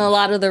he in a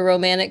lot of the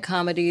romantic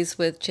comedies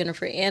with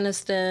Jennifer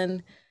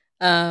Aniston.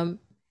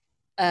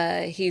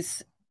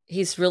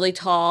 He's really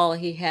tall.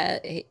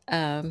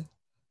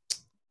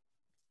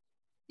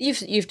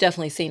 You've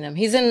definitely seen him.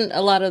 He's in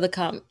a lot of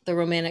the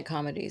romantic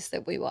comedies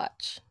that we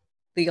watch,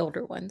 the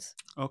older ones.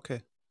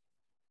 Okay.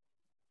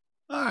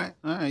 All right.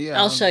 Yeah.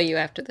 I'll show you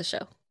after the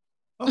show.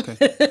 Okay.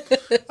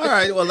 All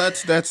right. Well,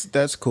 that's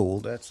cool.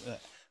 That's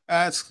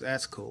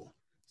cool.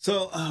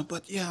 So,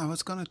 but yeah, I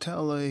was gonna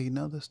tell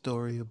another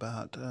story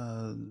about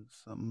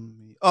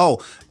some.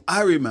 Oh,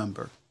 I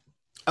remember.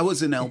 I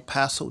was in El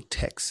Paso,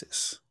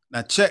 Texas.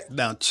 Now check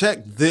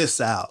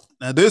this out.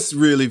 Now this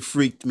really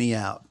freaked me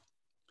out.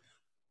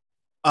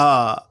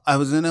 I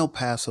was in El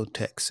Paso,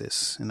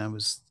 Texas, and I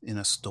was in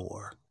a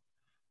store.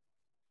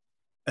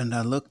 And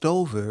I looked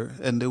over,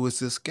 and there was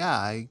this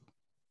guy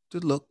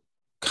that looked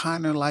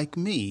kind of like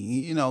me.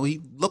 You know, he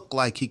looked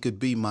like he could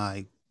be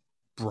my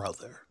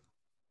brother,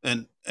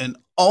 and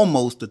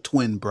almost a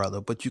twin brother,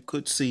 but you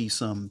could see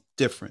some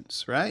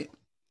difference, right?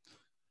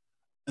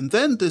 And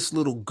then this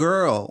little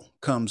girl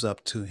comes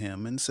up to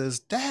him and says,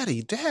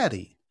 "Daddy,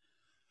 Daddy."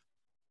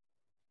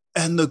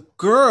 And the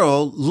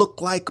girl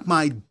looked like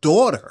my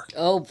daughter.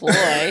 Oh,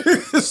 boy.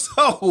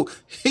 So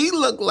he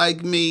looked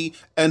like me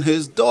and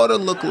his daughter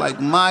looked like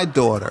my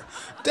daughter.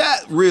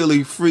 That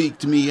really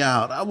freaked me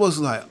out. I was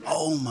like,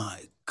 oh,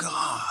 my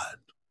God.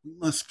 We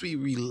must be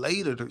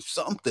related or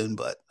something,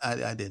 but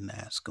I didn't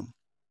ask him.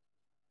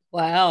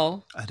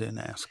 Wow. I didn't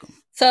ask him.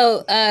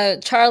 So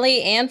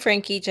Charlie and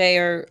Frankie J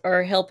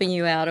are helping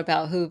you out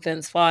about who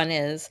Vince Vaughn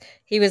is.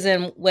 He was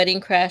in Wedding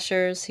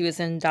Crashers. He was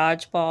in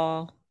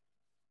Dodgeball.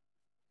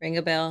 Ring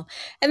a bell.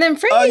 And then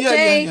Frankie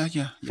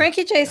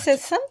Frankie J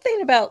says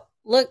something about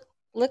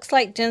looks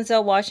like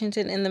Denzel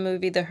Washington in the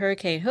movie The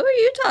Hurricane. Who are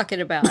you talking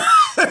about?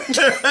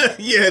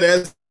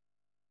 Yeah,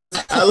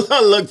 I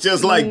look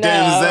just like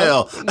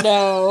Denzel.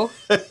 No.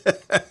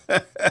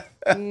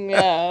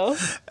 No.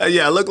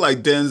 Yeah, I look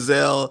like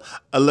Denzel.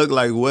 I look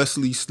like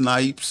Wesley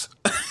Snipes.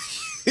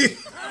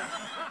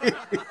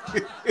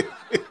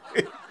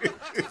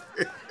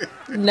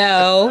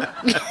 No.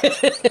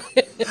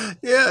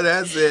 Yeah,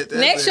 that's it.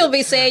 Next, you'll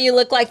be saying you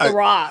look like The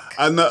Rock.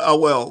 I know.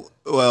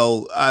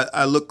 Well,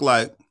 I look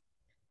like.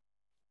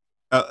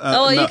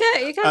 No, you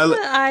got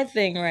the eye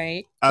thing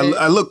right.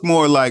 I look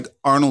more like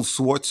Arnold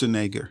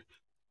Schwarzenegger.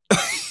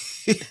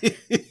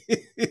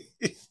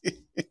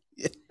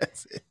 Yeah,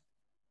 that's it.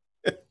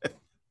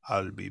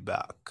 I'll be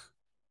back.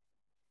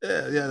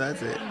 Yeah,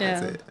 that's it.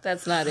 No,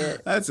 that's not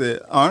it. That's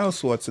it. Arnold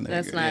Schwarzenegger.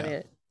 That's not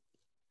it.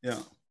 Yeah.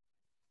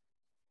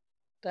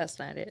 That's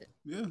not it.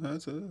 Yeah,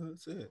 that's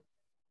it.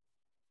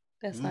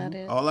 That's not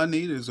it. All I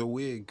need is a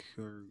wig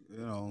or,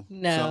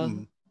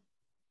 something.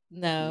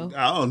 No.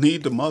 I don't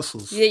need the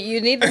muscles. Yeah, you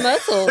need the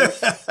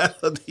muscles. I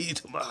don't need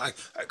the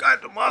muscles. I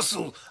got the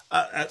muscles.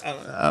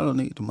 I don't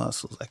need the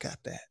muscles. I got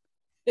that.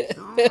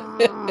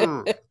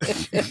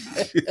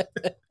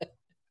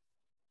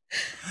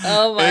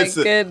 Oh my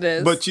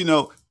goodness. But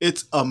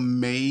it's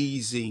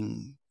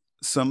amazing.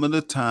 Some of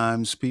the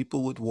times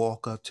people would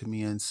walk up to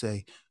me and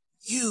say,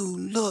 "You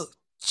look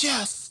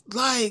just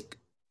like,"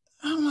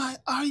 I'm like,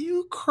 "Are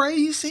you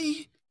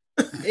crazy?"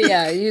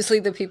 Yeah, usually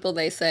the people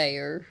they say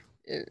are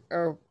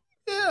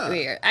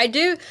weird. I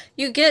do.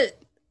 You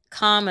get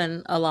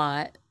Common a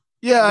lot.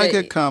 Yeah, I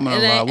get Common a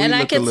lot. And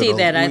I can see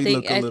that. I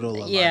think look a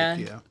little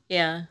alike,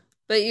 yeah.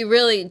 But you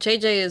really,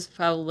 JJ is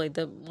probably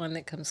the one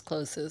that comes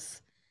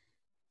closest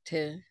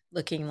to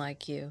looking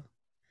like you.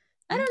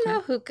 I don't know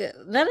who could.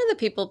 None of the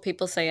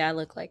people say I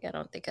look like. I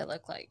don't think I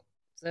look like.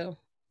 So,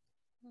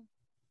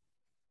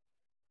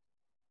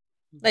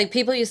 like,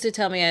 people used to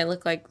tell me I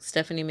look like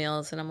Stephanie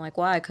Mills, and I'm like,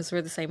 why? Because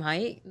we're the same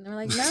height. And they're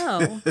like,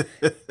 no.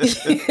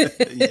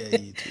 Yeah,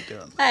 you two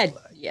don't. I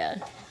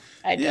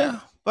do. Yeah.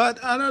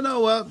 But I don't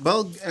know.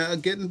 Well,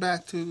 getting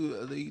back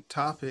to the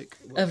topic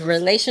of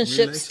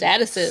relationship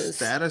statuses.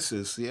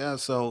 Statuses, yeah.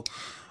 So,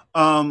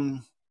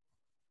 I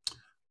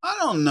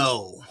don't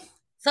know.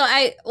 So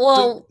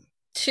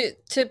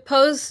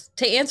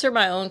to answer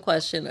my own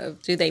question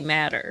of do they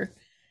matter?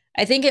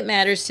 I think it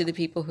matters to the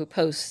people who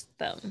post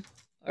them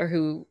or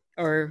who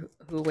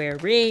wear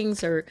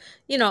rings or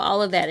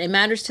all of that. It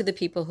matters to the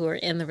people who are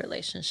in the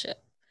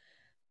relationship.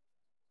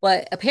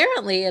 But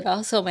apparently it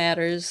also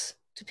matters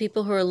to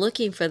people who are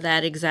looking for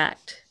that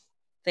exact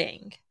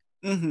thing.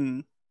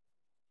 Mm-hmm.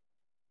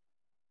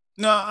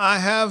 No, I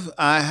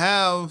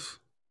have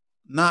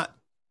not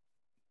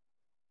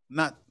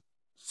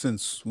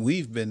since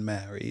we've been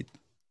married.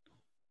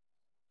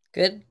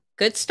 Good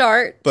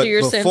start but to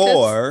your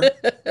before,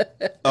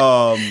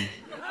 sentence.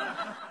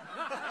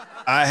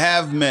 I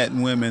have met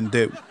women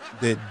that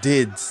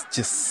did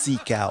just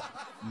seek out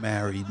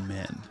married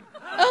men.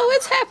 Oh,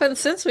 it's happened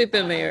since we've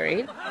been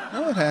married.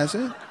 No, it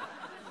hasn't.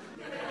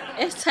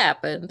 It's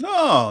happened.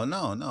 No,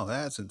 it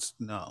hasn't.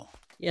 No.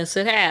 Yes,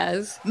 it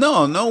has.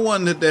 No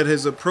one that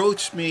has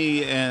approached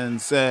me and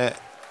said,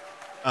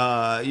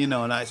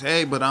 and I say,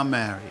 hey, but I'm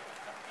married.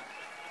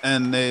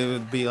 And they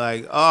would be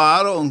like, oh,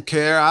 I don't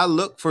care. I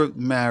look for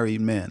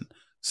married men.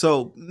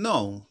 So,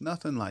 no,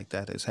 nothing like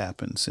that has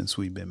happened since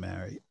we've been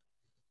married.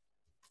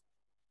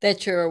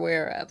 That you're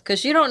aware of,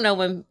 because you don't know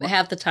when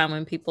half the time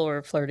when people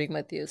are flirting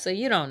with you, so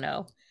you don't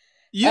know.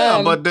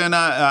 Yeah, but then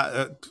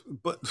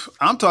but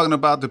I'm talking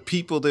about the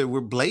people that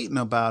were blatant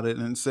about it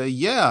and say,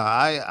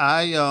 yeah,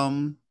 like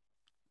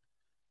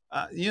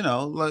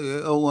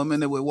a woman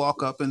that would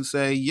walk up and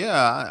say,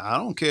 yeah, I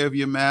don't care if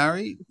you're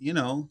married.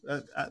 No,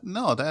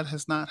 that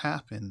has not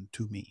happened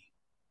to me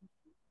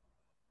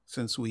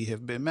since we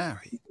have been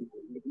married.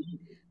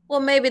 Well,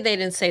 maybe they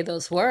didn't say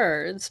those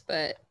words,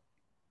 but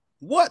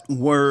What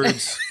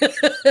words?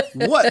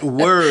 What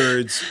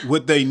words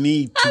would they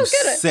need to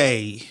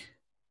say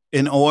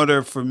in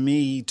order for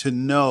me to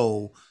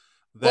know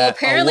that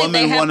a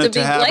woman wanted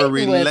to have a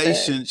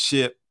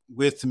relationship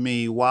with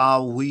me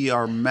while we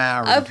are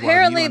married?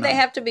 Apparently, they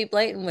have to be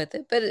blatant with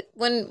it. But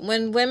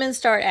when women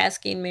start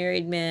asking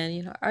married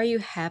men, are you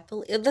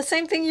happily? The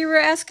same thing you were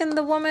asking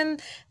the woman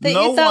that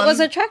you thought was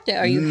attractive.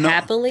 Are you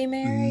happily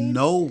married?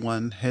 No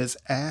one has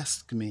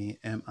asked me,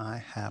 am I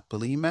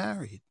happily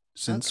married?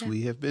 Since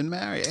we have been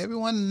married.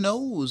 Everyone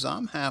knows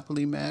I'm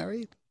happily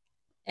married.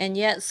 And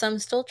yet some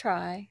still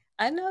try.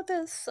 I know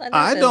this.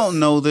 I don't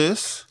know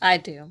this. I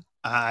do.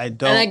 I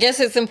don't. And I guess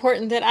it's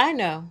important that I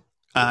know.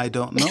 I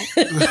don't know.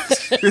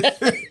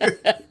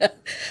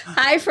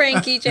 Hi,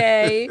 Frankie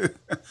J.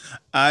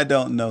 I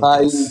don't know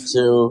Hi, this.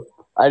 you two.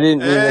 I didn't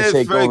mean to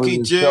take Frankie over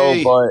the J.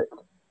 show, but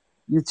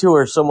you two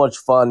are so much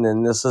fun,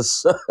 and this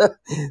is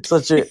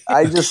such a...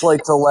 I just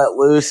like to let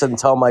loose and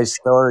tell my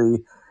story.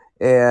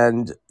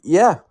 And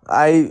yeah,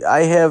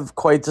 I have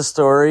quite the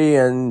story,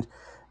 and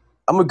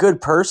I'm a good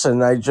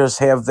person. I just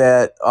have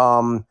that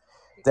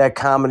that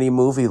comedy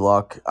movie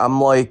look.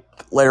 I'm like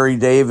Larry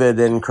David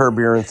in Curb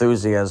Your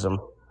Enthusiasm.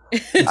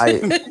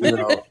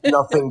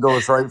 Nothing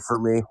goes right for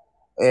me,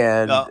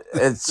 and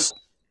it's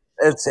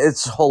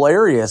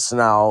hilarious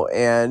now.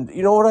 And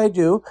you know what I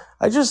do?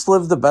 I just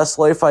live the best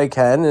life I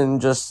can,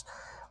 and just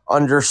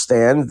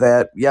understand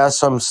that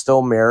yes, I'm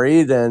still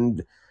married,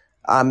 and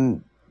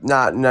I'm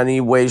not in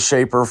any way,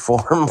 shape, or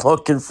form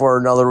looking for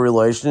another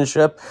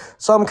relationship.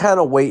 So I'm kind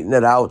of waiting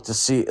it out to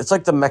see. It's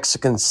like the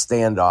Mexican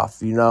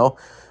standoff,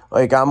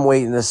 Like I'm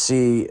waiting to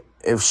see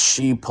if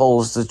she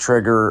pulls the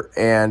trigger,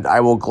 and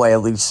I will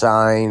gladly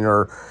sign.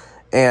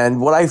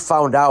 And what I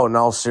found out, in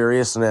all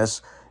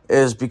seriousness,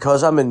 is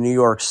because I'm in New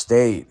York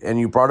State, and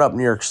you brought up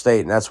New York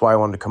State, and that's why I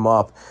wanted to come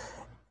up.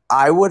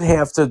 I would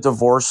have to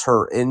divorce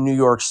her in New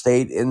York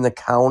State, in the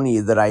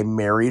county that I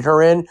married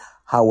her in.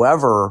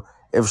 However,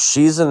 if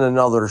she's in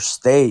another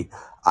state,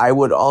 I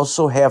would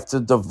also have to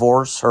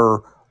divorce her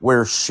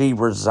where she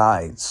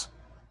resides.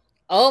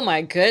 Oh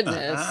my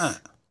goodness.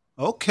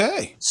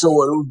 Okay. So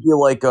it would be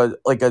like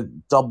a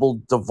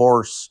double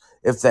divorce,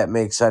 if that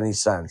makes any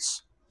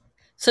sense.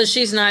 So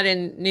she's not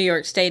in New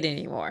York State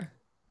anymore?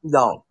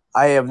 No,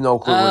 I have no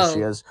clue where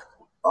she is.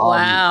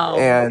 Wow.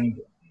 And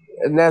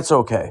that's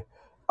okay.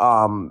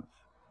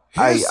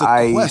 Here's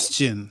a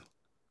question.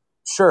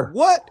 Sure.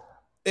 What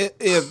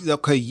if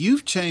okay,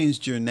 you've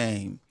changed your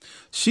name.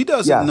 She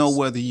doesn't know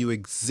whether you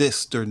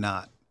exist or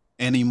not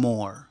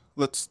anymore.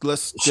 Let's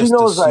just She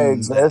knows I assume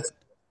exist. that.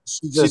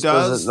 She just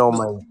doesn't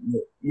know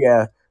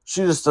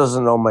she just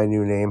doesn't know my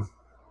new name.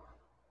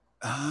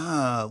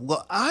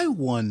 Well, I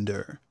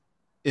wonder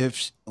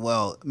if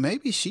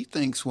maybe she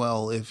thinks,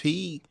 if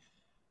he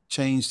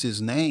changed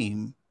his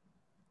name,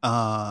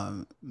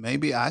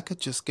 maybe I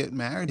could just get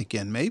married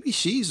again. Maybe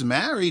she's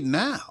married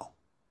now.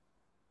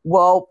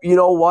 Well, you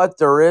know what?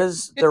 There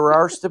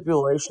are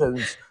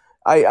stipulations.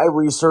 I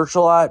research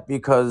a lot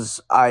because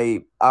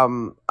I'm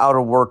out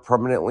of work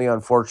permanently,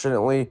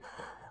 unfortunately.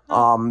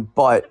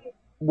 But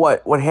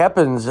what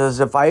happens is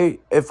if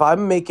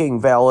I'm making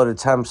valid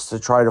attempts to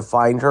try to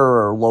find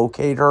her or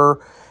locate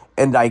her,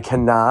 and I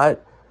cannot,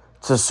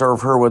 to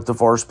serve her with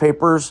divorce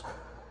papers,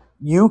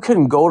 you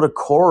can go to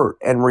court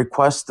and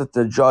request that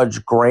the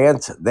judge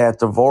grant that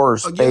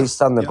divorce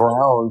based on the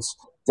grounds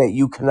that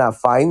you cannot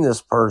find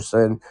this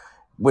person,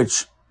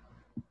 which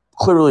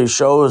clearly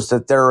shows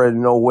that they're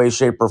in no way,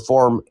 shape, or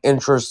form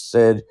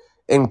interested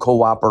in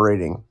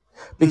cooperating.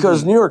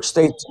 Because New York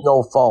State's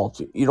no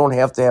fault. You don't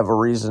have to have a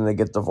reason to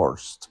get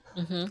divorced.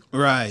 Mm-hmm.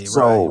 Right.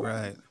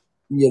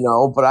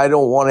 But I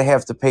don't want to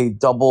have to pay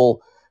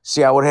double.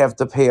 See, I would have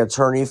to pay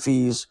attorney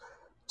fees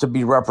to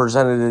be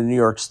represented in New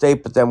York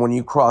State, but then when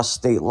you cross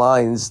state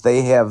lines,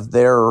 they have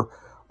their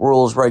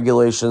rules,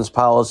 regulations,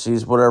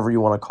 policies, whatever you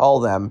want to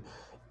call them,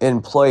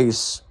 in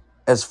place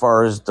as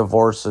far as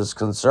divorce is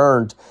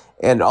concerned.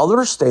 And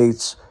other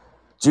states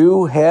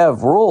do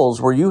have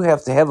rules where you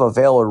have to have a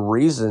valid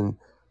reason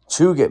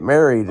to get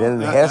married,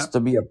 and it has to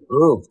be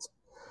approved.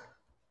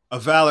 A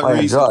valid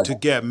reason to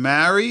get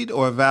married,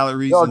 or a valid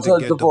reason to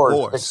get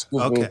divorced?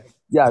 Okay. Me.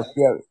 Yes,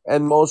 yeah.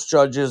 And most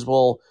judges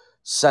will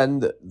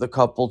send the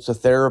couple to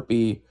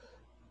therapy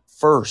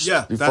first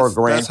before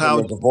granting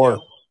a divorce.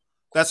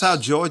 That's how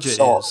Georgia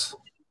So is.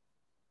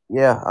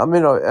 yeah, I'm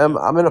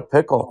in a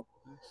pickle,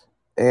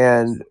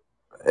 and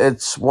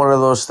it's one of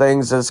those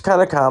things that's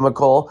kind of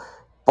comical,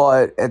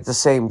 but at the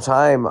same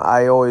time,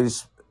 I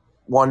always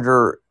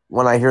wonder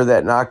when I hear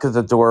that knock at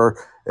the door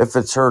if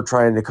it's her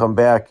trying to come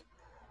back,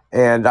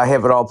 and I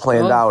have it all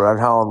planned Oh. out on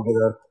how I'm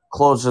gonna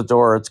close the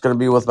door. It's gonna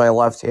be with my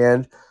left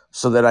hand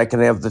so that I can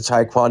have the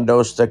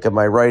Taekwondo stick in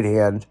my right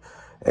hand,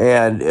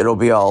 and it'll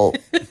be all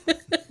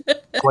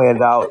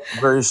planned out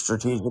very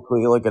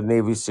strategically, like a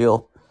Navy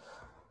SEAL.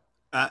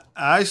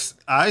 I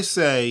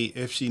say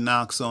if she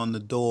knocks on the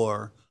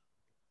door,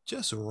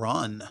 just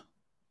run.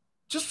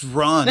 Just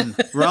run.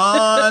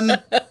 Run.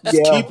 Just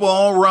Yeah. keep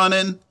on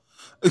running.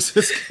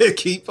 Just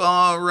keep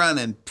on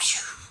running.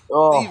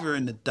 Oh, Leave her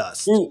in the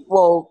dust.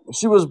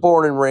 she was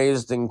born and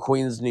raised in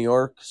Queens, New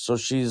York, so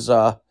she's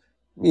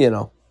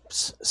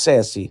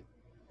sassy,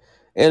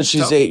 and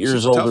she's tough. 8 years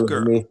She's a tough older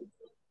girl. than me.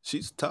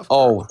 She's a tough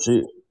Oh,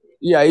 girl.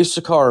 I used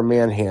to call her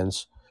man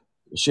hands.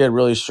 She had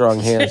really strong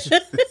hands.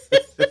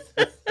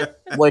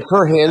 Like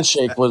her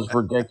handshake was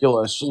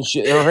ridiculous, and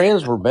her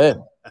hands were big.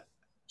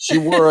 She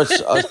wore a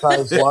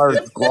size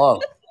large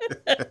glove,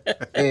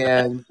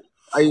 and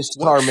I used to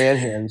call her man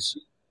hands.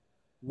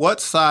 What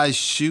size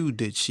shoe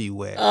did she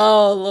wear?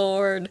 Oh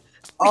Lord.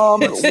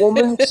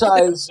 Woman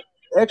size,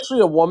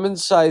 actually a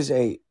woman's size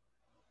 8.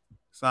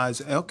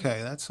 Size.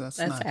 Okay, that's not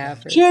bad.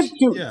 average. She had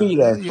cute Yeah, feet,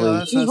 actually.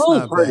 that's She's really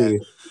not pretty.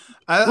 bad.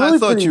 I Really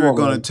thought pretty you were going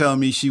to woman. tell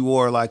me she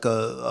wore like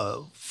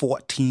a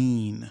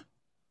 14.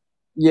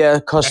 Yeah,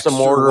 custom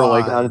Extra order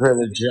like wide. Andre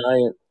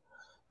the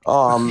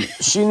Giant.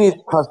 She needs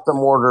custom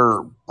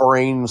order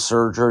brain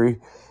surgery,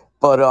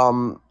 but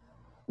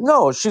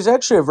no, she's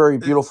actually a very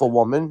beautiful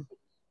woman,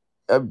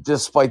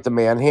 despite the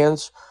man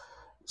hands.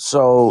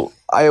 So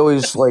I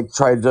always like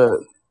tried to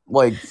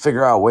like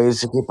figure out ways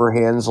to keep her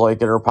hands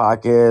like in her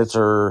pockets,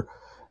 or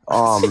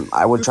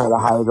I would try to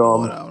hide I them.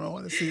 don't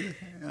want to see the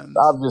hands.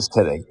 I'm just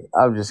kidding.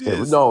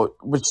 Yes. No,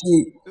 but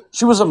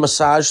she was a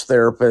massage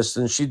therapist,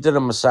 and she did a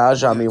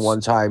massage on me Yes.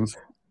 one time,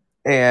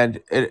 and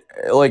it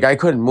like I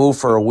couldn't move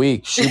for a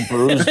week. She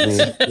bruised me.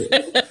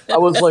 I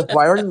was like,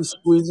 "Why are you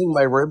squeezing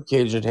my rib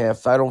cage in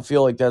half? I don't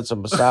feel like that's a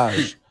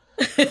massage."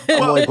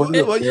 I'm like, "What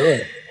are you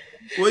doing?"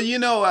 Well,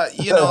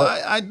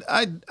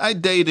 I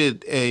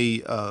dated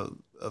a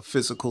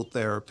physical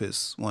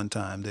therapist one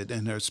time that,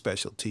 and her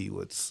specialty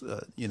was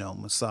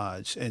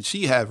massage, and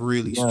she had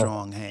really Yeah.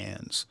 strong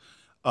hands.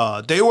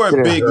 They weren't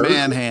Did it big hurt?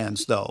 man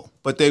hands though,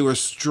 but they were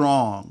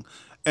strong.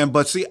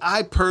 But see,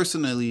 I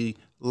personally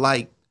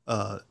like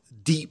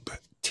deep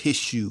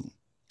tissue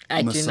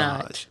I do massage.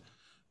 not.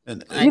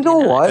 And I You do know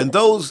not. what? and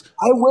those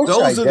I wish I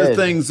those are the did.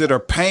 things that are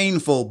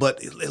painful,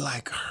 but it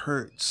like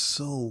hurts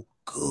so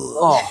good.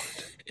 Oh,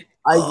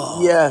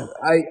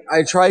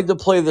 I tried to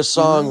play the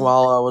song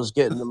while I was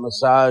getting the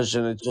massage,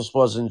 and it just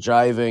wasn't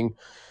jiving,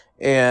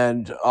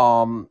 and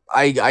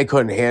I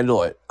couldn't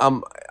handle it.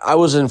 I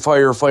was in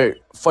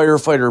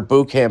firefighter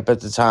boot camp at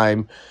the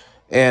time,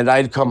 and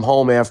I'd come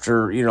home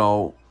after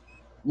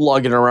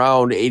lugging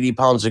around 80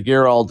 pounds of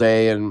gear all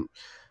day, and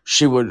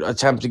she would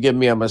attempt to give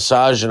me a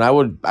massage, and I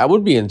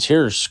would be in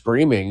tears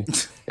screaming,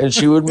 and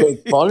she would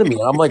make fun of me.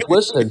 I'm like,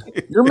 listen,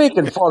 you're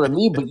making fun of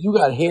me, but you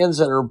got hands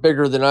that are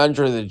bigger than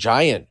Andre the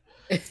Giant.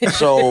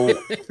 So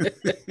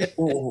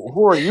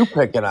who are you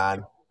picking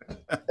on?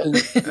 And,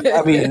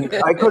 I mean,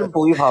 I couldn't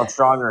believe how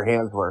strong her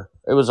hands were.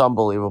 It was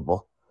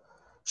unbelievable.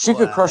 She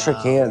could crush a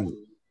can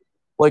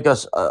like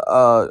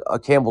a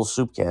Campbell's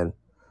soup can.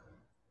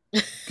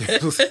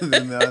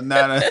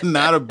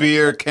 not a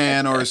beer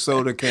can or a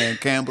soda can.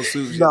 Campbell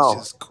Soup, No.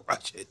 just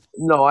crush it.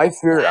 No, I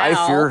feared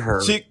Wow.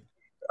 her. She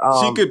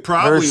Um, could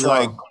probably very strong.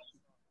 like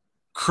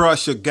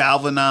crush a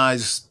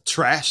galvanized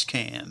trash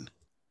can.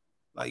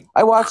 Like,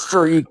 I watched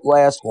her eat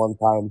glass one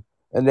time,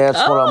 and that's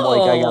when I'm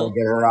like, I gotta Oh.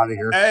 get her out of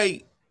here.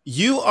 hey,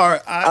 you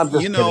are, I'm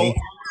just kidding.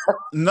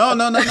 no.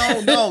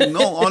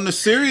 On the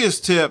serious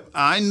tip,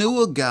 I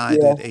knew a guy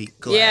Yeah. that ate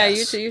glass.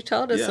 Yeah, you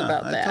told us Yeah,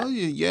 about I that. told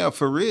you, yeah,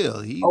 for real.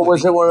 He Oh, would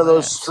was it eat one of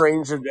those glass.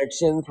 strange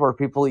addictions where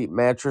people eat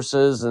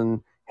mattresses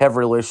and have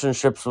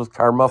relationships with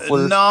car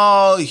mufflers?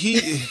 No,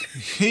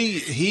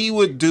 he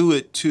would do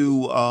it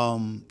to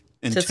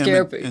To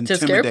scare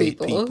intimidate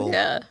people.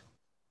 Yeah.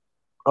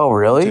 Oh,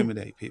 really?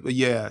 Intimidate people.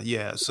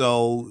 Yeah.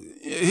 So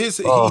he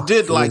Oh,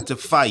 did geez. like to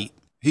fight.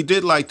 He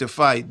did like to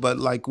fight, but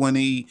like when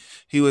he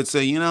would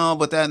say,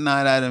 but that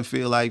night I didn't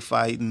feel like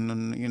fighting,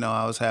 and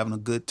I was having a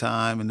good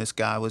time, and this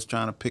guy was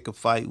trying to pick a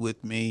fight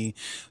with me,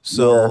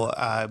 so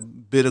I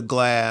bit a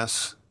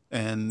glass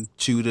and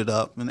chewed it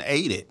up and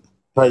ate it.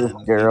 Try to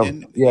And scare he him.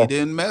 didn't, Yeah. he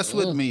didn't mess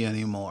with me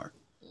anymore.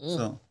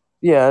 So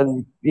Yeah,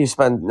 and he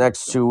spent the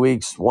next 2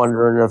 weeks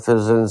wondering if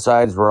his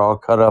insides were all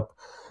cut up.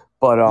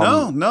 But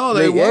no,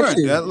 they weren't.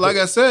 actually- Like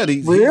I said,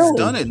 he's Really?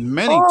 done it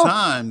many Oh.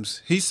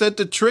 times. He said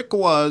the trick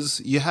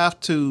was you have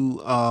to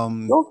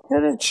no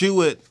kidding.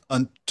 chew it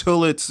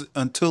until it's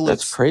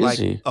That's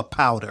crazy. like a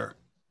powder.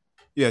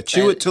 Yeah,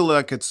 chew it till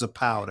like it's a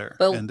powder,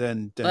 But- and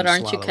then But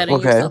aren't you swallow it. cutting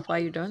Okay. yourself while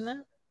you're doing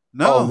that?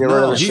 No, Oh, get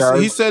rid of the He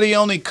shards? said he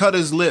only cut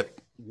his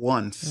lip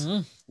once.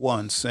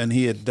 once, and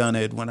he had done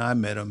it when I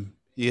met him.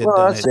 He had Well,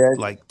 done that's it it.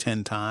 like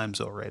 10 times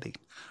already.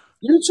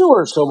 You two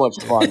are so much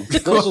fun.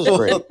 This is Well,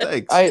 great.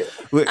 thanks. I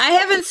I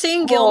haven't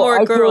seen well, Gilmore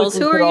I feel like Girls. we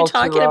Who could are you all sit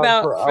talking around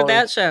about for for that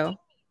hours. show?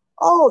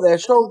 Oh,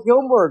 that show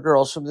Gilmore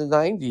Girls from the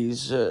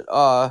 90s.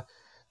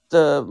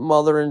 The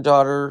mother and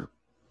daughter,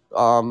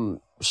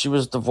 she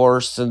was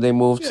divorced and they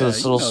moved to Yeah, this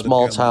you little know the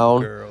small Gilmore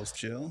town. Girls,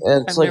 Jill.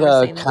 And it's I've like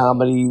never a seen it.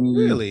 comedy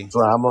Really?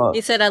 drama.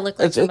 He said I look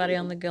like It's it, somebody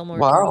on the Gilmore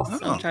wow.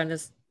 Girls. I'm Oh, trying to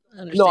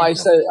No, understand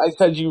who. I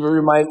said you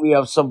remind me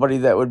of somebody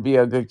that would be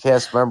a good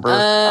cast member on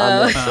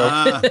that show.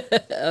 ah,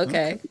 Okay.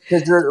 okay.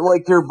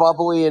 Because you're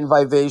bubbly and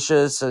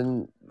vivacious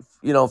and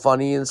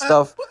funny and Uh,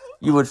 stuff.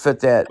 You would fit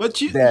but Well,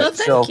 that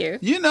thank show. you.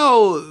 you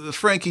know,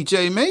 Frankie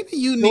J, maybe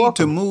you You're need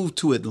to welcome. move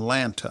to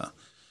Atlanta.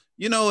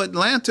 You know,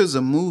 Atlanta's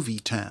a movie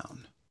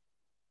town,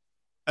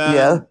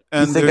 Yeah, you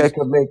and think I there's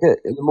could make it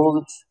in the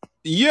movies?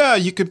 yeah,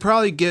 you could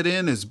probably get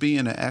in as being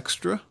an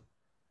extra.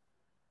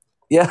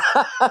 Yeah.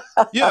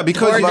 Yeah,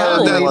 because Or you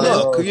have double, that even.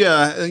 look.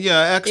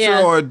 Yeah, extra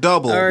Yeah. or a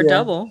double. Or a Yeah.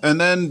 double.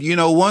 And then,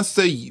 once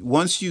they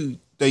use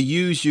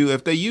you,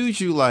 if they use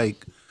you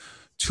like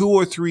 2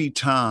 or 3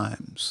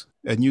 times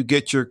and you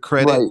get your Right.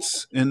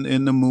 credits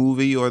in the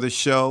movie or the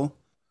show,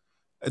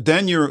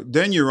 then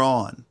you're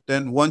on.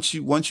 Then once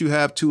you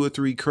have 2 or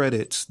 3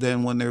 credits,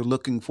 then when they're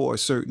looking for a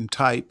certain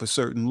type, a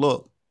certain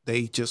look,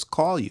 they just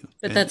call you.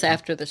 But that's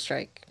after the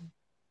strike.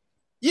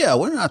 Yeah,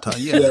 we're not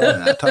talking. Yeah, Yeah. we're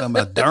not talking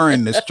about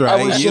during the I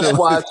strike. was You just know,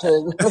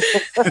 watching. you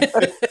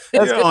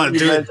That's don't good want you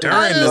to do it mentioned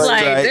I during was the like,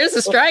 strike. there's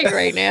a strike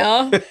right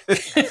now.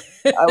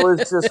 I was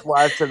just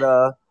watching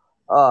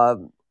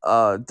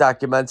a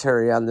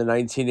documentary on the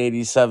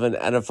 1987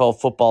 NFL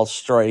football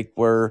strike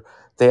where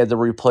they had the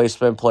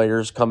replacement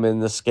players come in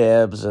the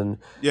scabs, and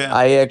Yeah,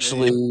 I yeah, yeah.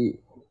 actually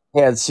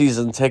had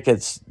season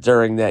tickets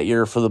during that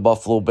year for the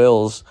Buffalo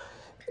Bills,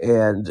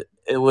 and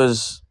it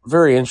was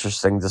very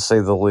interesting to say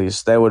the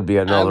least. That would be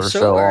I'm another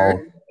show all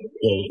sure.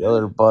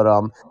 together. But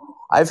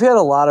I've had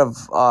a lot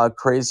of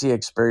crazy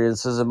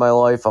experiences in my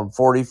life. I'm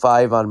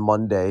 45 on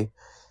Monday,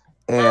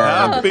 and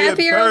Oh, Happy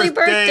happy early oh,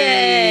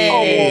 birthday.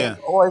 birthday!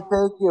 I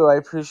thank you. I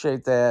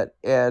appreciate that.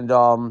 And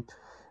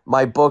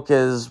my book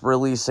is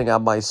releasing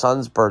on my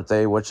son's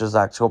birthday, which is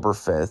October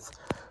 5th.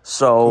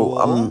 So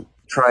I'm Cool.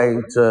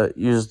 trying to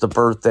use the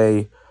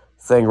birthday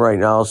thing right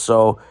now.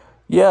 So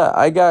yeah,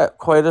 I got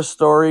quite a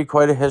story,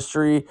 quite a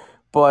history,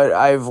 but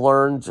I've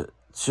learned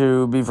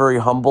to be very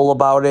humble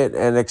about it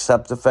and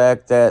accept the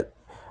fact that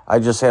I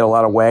just had a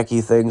lot of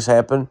wacky things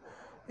happen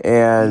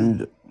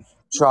and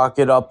chalk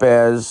it up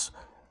as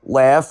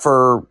laugh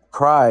or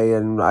cry,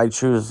 and I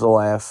choose to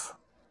laugh.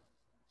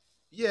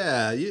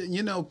 Yeah,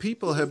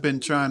 people have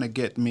been trying to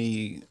get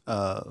me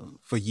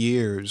for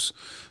years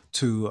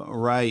to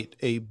write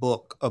a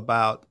book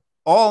about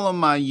all of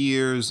my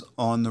years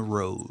on the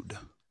road.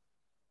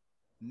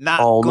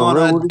 Not On the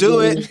gonna road do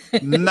again.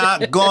 it.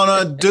 Not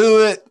gonna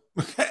do it.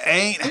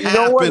 Ain't You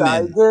know what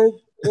I happening.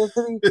 did,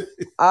 Anthony?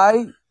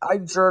 I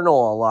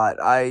journal a lot.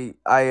 I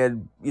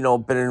had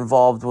been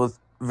involved with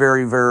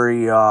very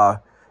very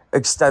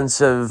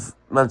extensive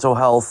mental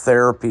health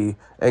therapy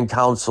and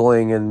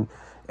counseling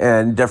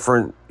and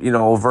different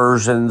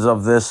versions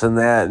of this and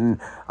that, and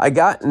I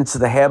got into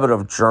the habit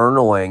of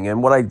journaling.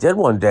 And what I did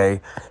one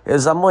day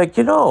is I'm like,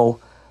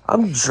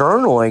 I'm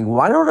journaling.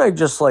 Why don't I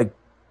just like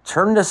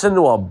turn this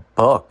into a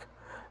book?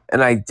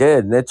 And I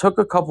did, and it took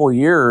a couple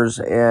years,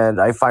 and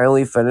I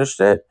finally finished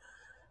it.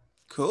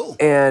 Cool.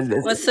 And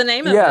What's the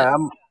name of yeah,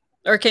 it?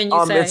 Or can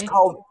you it's say?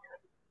 called.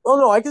 Oh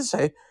no, I can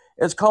say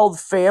it's called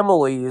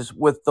Families,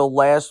 with the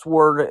last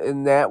word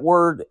in that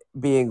word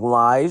being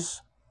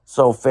lies.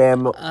 So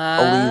family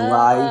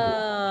lies.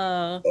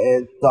 Oh,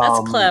 It's that's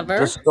the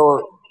clever.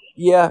 story.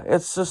 Yeah,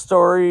 it's the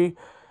story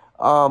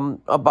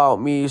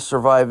about me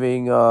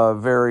surviving a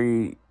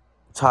very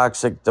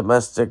toxic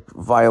domestic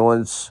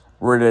violence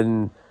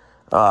ridden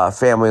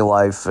family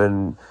life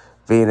and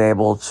being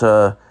able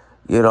to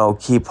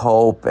keep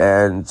hope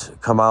and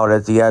come out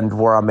at the end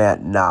where I'm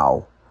at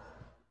now,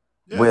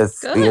 Yeah. with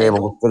being Good.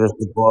 able to finish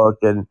the book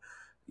and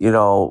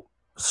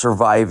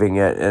surviving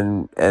it.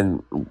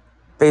 And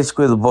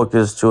basically the book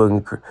is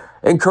to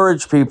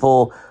encourage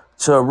people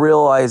to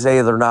realize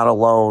A, they're not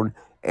alone,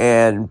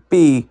 and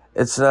B,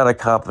 it's not a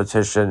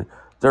competition.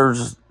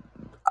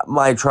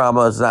 My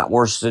trauma is not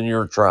worse than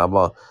your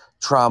trauma.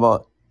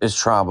 Trauma is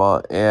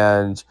trauma,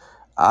 and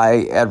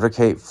I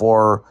advocate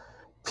for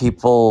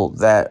people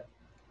that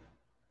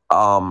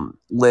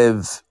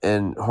live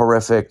in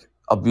horrific,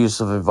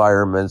 abusive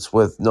environments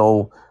with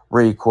no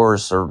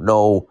recourse or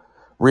no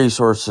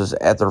resources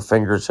at their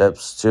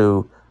fingertips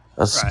to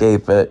Right.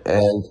 escape it.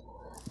 And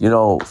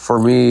for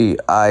me,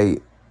 I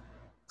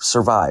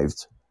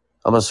survived.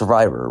 I'm a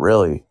survivor,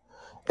 really,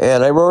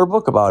 and I wrote a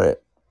book about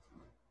it.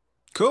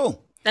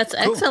 Cool. That's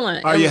Cool.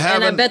 excellent. Are you And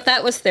I having bet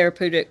that was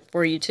therapeutic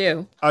for you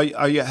too.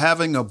 are you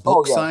having a Oh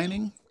book yes.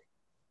 signing?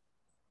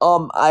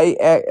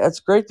 That's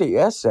great that you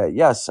asked that.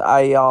 Yes,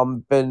 I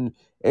been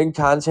in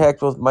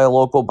contact with my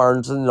local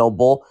Barnes and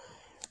Noble,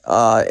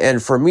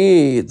 and for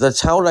me, the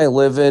town I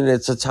live in,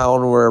 it's a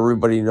town where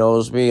everybody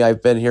knows me.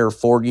 I've been here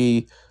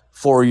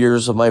 4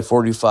 years of my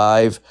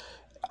 45.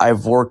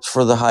 I've worked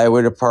for the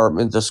highway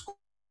department.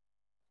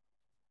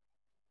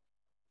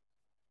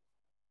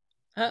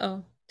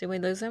 Uh-oh. Did we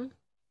lose him?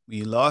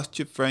 We lost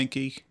you,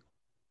 Frankie.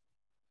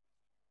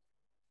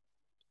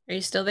 Are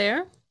you still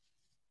there?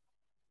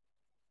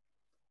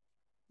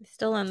 He's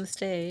still on the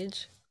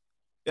stage.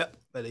 Yep,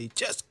 but he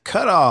just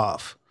cut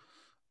off.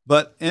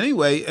 But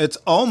anyway, it's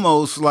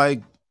almost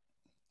like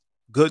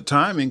good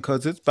timing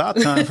because it's about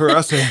time for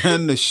us to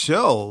end the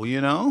show, you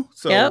know?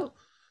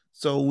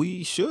 So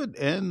we should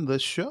end the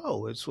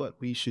show. It's what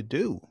we should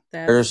do.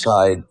 Their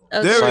side.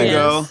 Okay, there we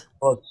go.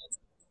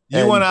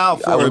 You went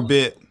out for a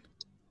bit.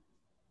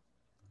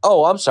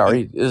 Oh, I'm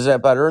sorry. Is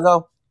that better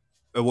now?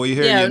 We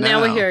hear you now.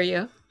 Now we hear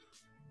you.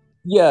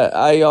 Yeah,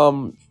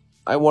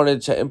 I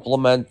wanted to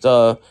implement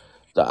the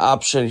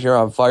option here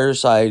on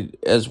Fireside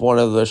as one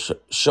of the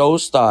show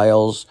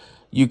styles.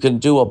 You can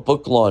do a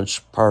book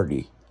launch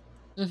party.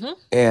 Mm-hmm.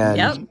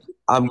 And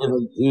I'm going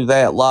to do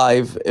that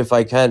live if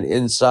I can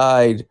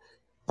inside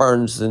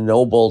Barnes &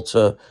 Noble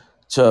to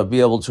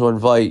be able to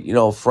invite,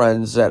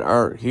 friends that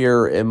aren't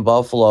here in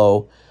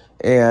Buffalo.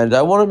 And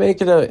I want to make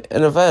it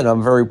an event.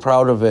 I'm very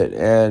proud of it.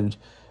 And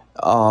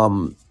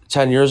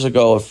 10 years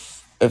ago,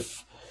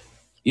 if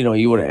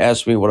you would have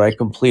asked me would I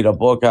complete a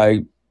book,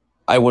 I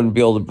wouldn't be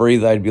able to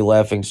breathe. I'd be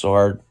laughing so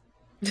hard.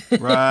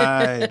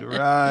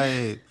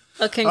 Right.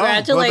 Well,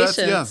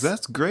 congratulations.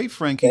 That's great,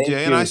 Frankie Thank J.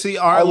 you. And I see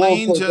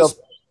Arlene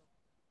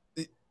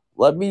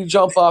Let me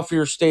jump off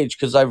your stage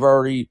because I've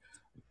already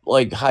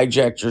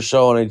hijacked your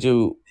show, and I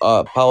do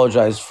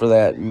apologize for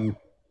that. And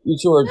you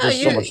two are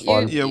just so much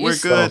fun. We're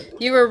good.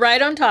 You were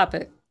right on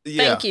topic.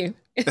 Yeah. Thank you.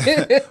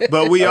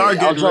 But we are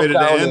getting ready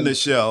to end the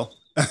show.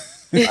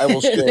 I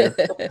will stay.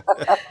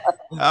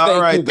 All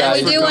right.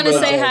 And we do want to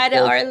say hi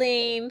to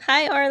Arlene.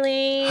 Hi,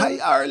 Arlene. Hi,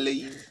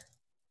 Arlene.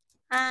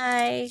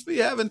 Hi. We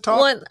haven't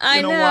talked in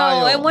a know.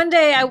 while. And one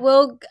day I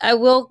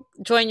will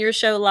join your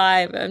show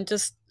live.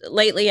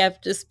 Lately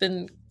I've just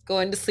been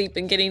going to sleep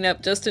and getting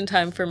up just in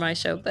time for my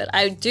show. But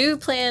I do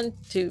plan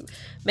to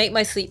make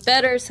my sleep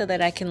better so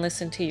that I can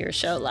listen to your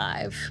show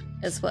live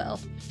as well.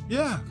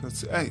 Yeah.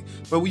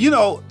 But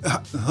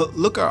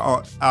look at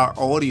our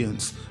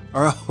audience.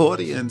 Our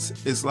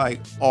audience is like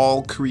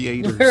all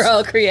creators. We're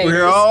all creators.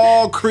 We're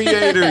all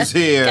creators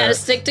here. Gotta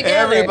stick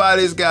together.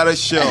 Everybody's got a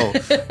show.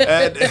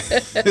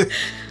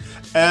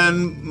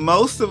 And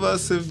most of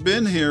us have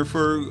been here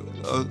for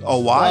a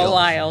while. A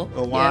while.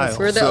 Yes,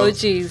 we're the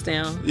OGs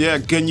now. Yeah,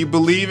 can you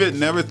believe it?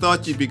 Never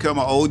thought you'd become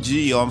an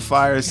OG on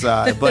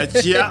Fireside,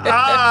 but you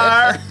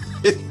are.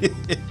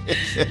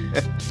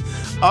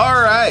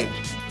 All right.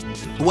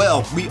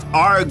 Well, we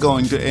are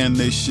going to end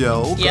this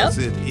show because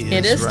it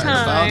is right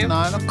time.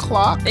 About 9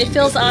 o'clock. It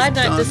feels odd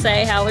not to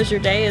say how was your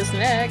day is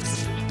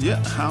next.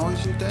 Yeah, how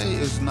was your day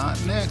is not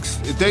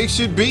next. They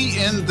should be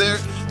in there.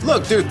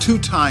 Look, they're two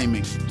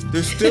timing.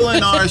 They're still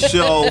in our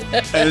show,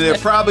 and they're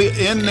probably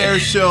in their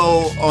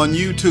show on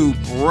YouTube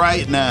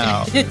right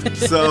now.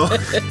 So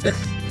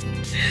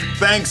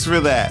thanks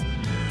for that.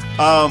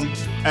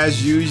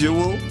 As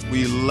usual,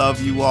 we love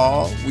you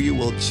all. We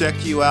will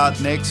check you out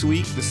next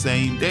week, the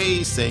same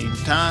day, same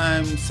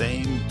time,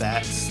 same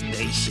bat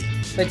station.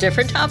 But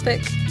different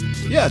topic.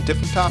 Yeah,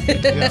 different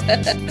topic.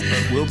 Yeah.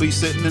 But we'll be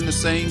sitting in the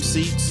same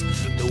seats,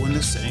 doing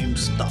the same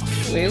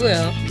stuff. We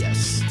will.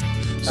 Yes.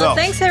 Well,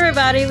 thanks,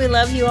 everybody. We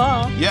love you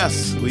all.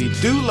 Yes, we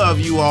do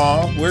love you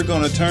all. We're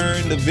going to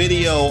turn the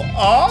video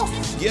off.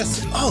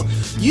 Yes. Oh,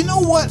 you know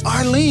what,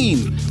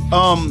 Arlene?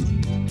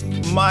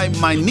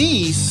 My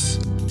niece,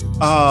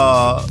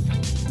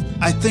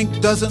 I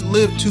think doesn't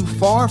live too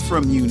far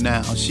from you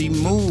now. She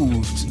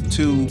moved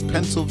to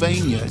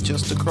Pennsylvania,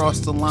 just across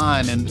the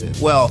line, and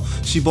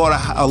she bought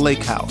a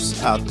lake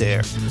house out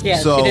there. Yeah,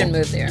 so, she didn't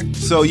move there.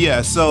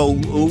 So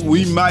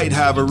we might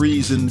have a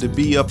reason to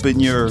be up in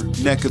your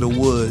neck of the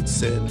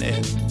woods and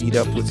meet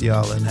up with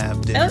y'all and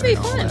have dinner. That would be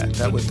fun.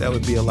 That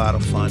would be a lot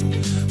of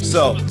fun.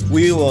 So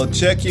we will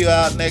check you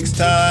out next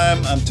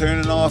time. I'm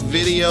turning off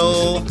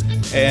video,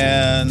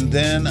 and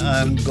then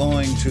I'm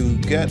going to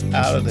get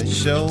out of the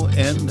show,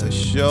 end the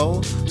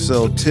show.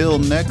 So till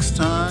next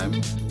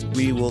time,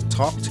 we will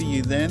talk to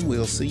you then.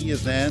 We'll see you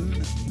then.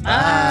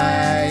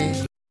 Bye.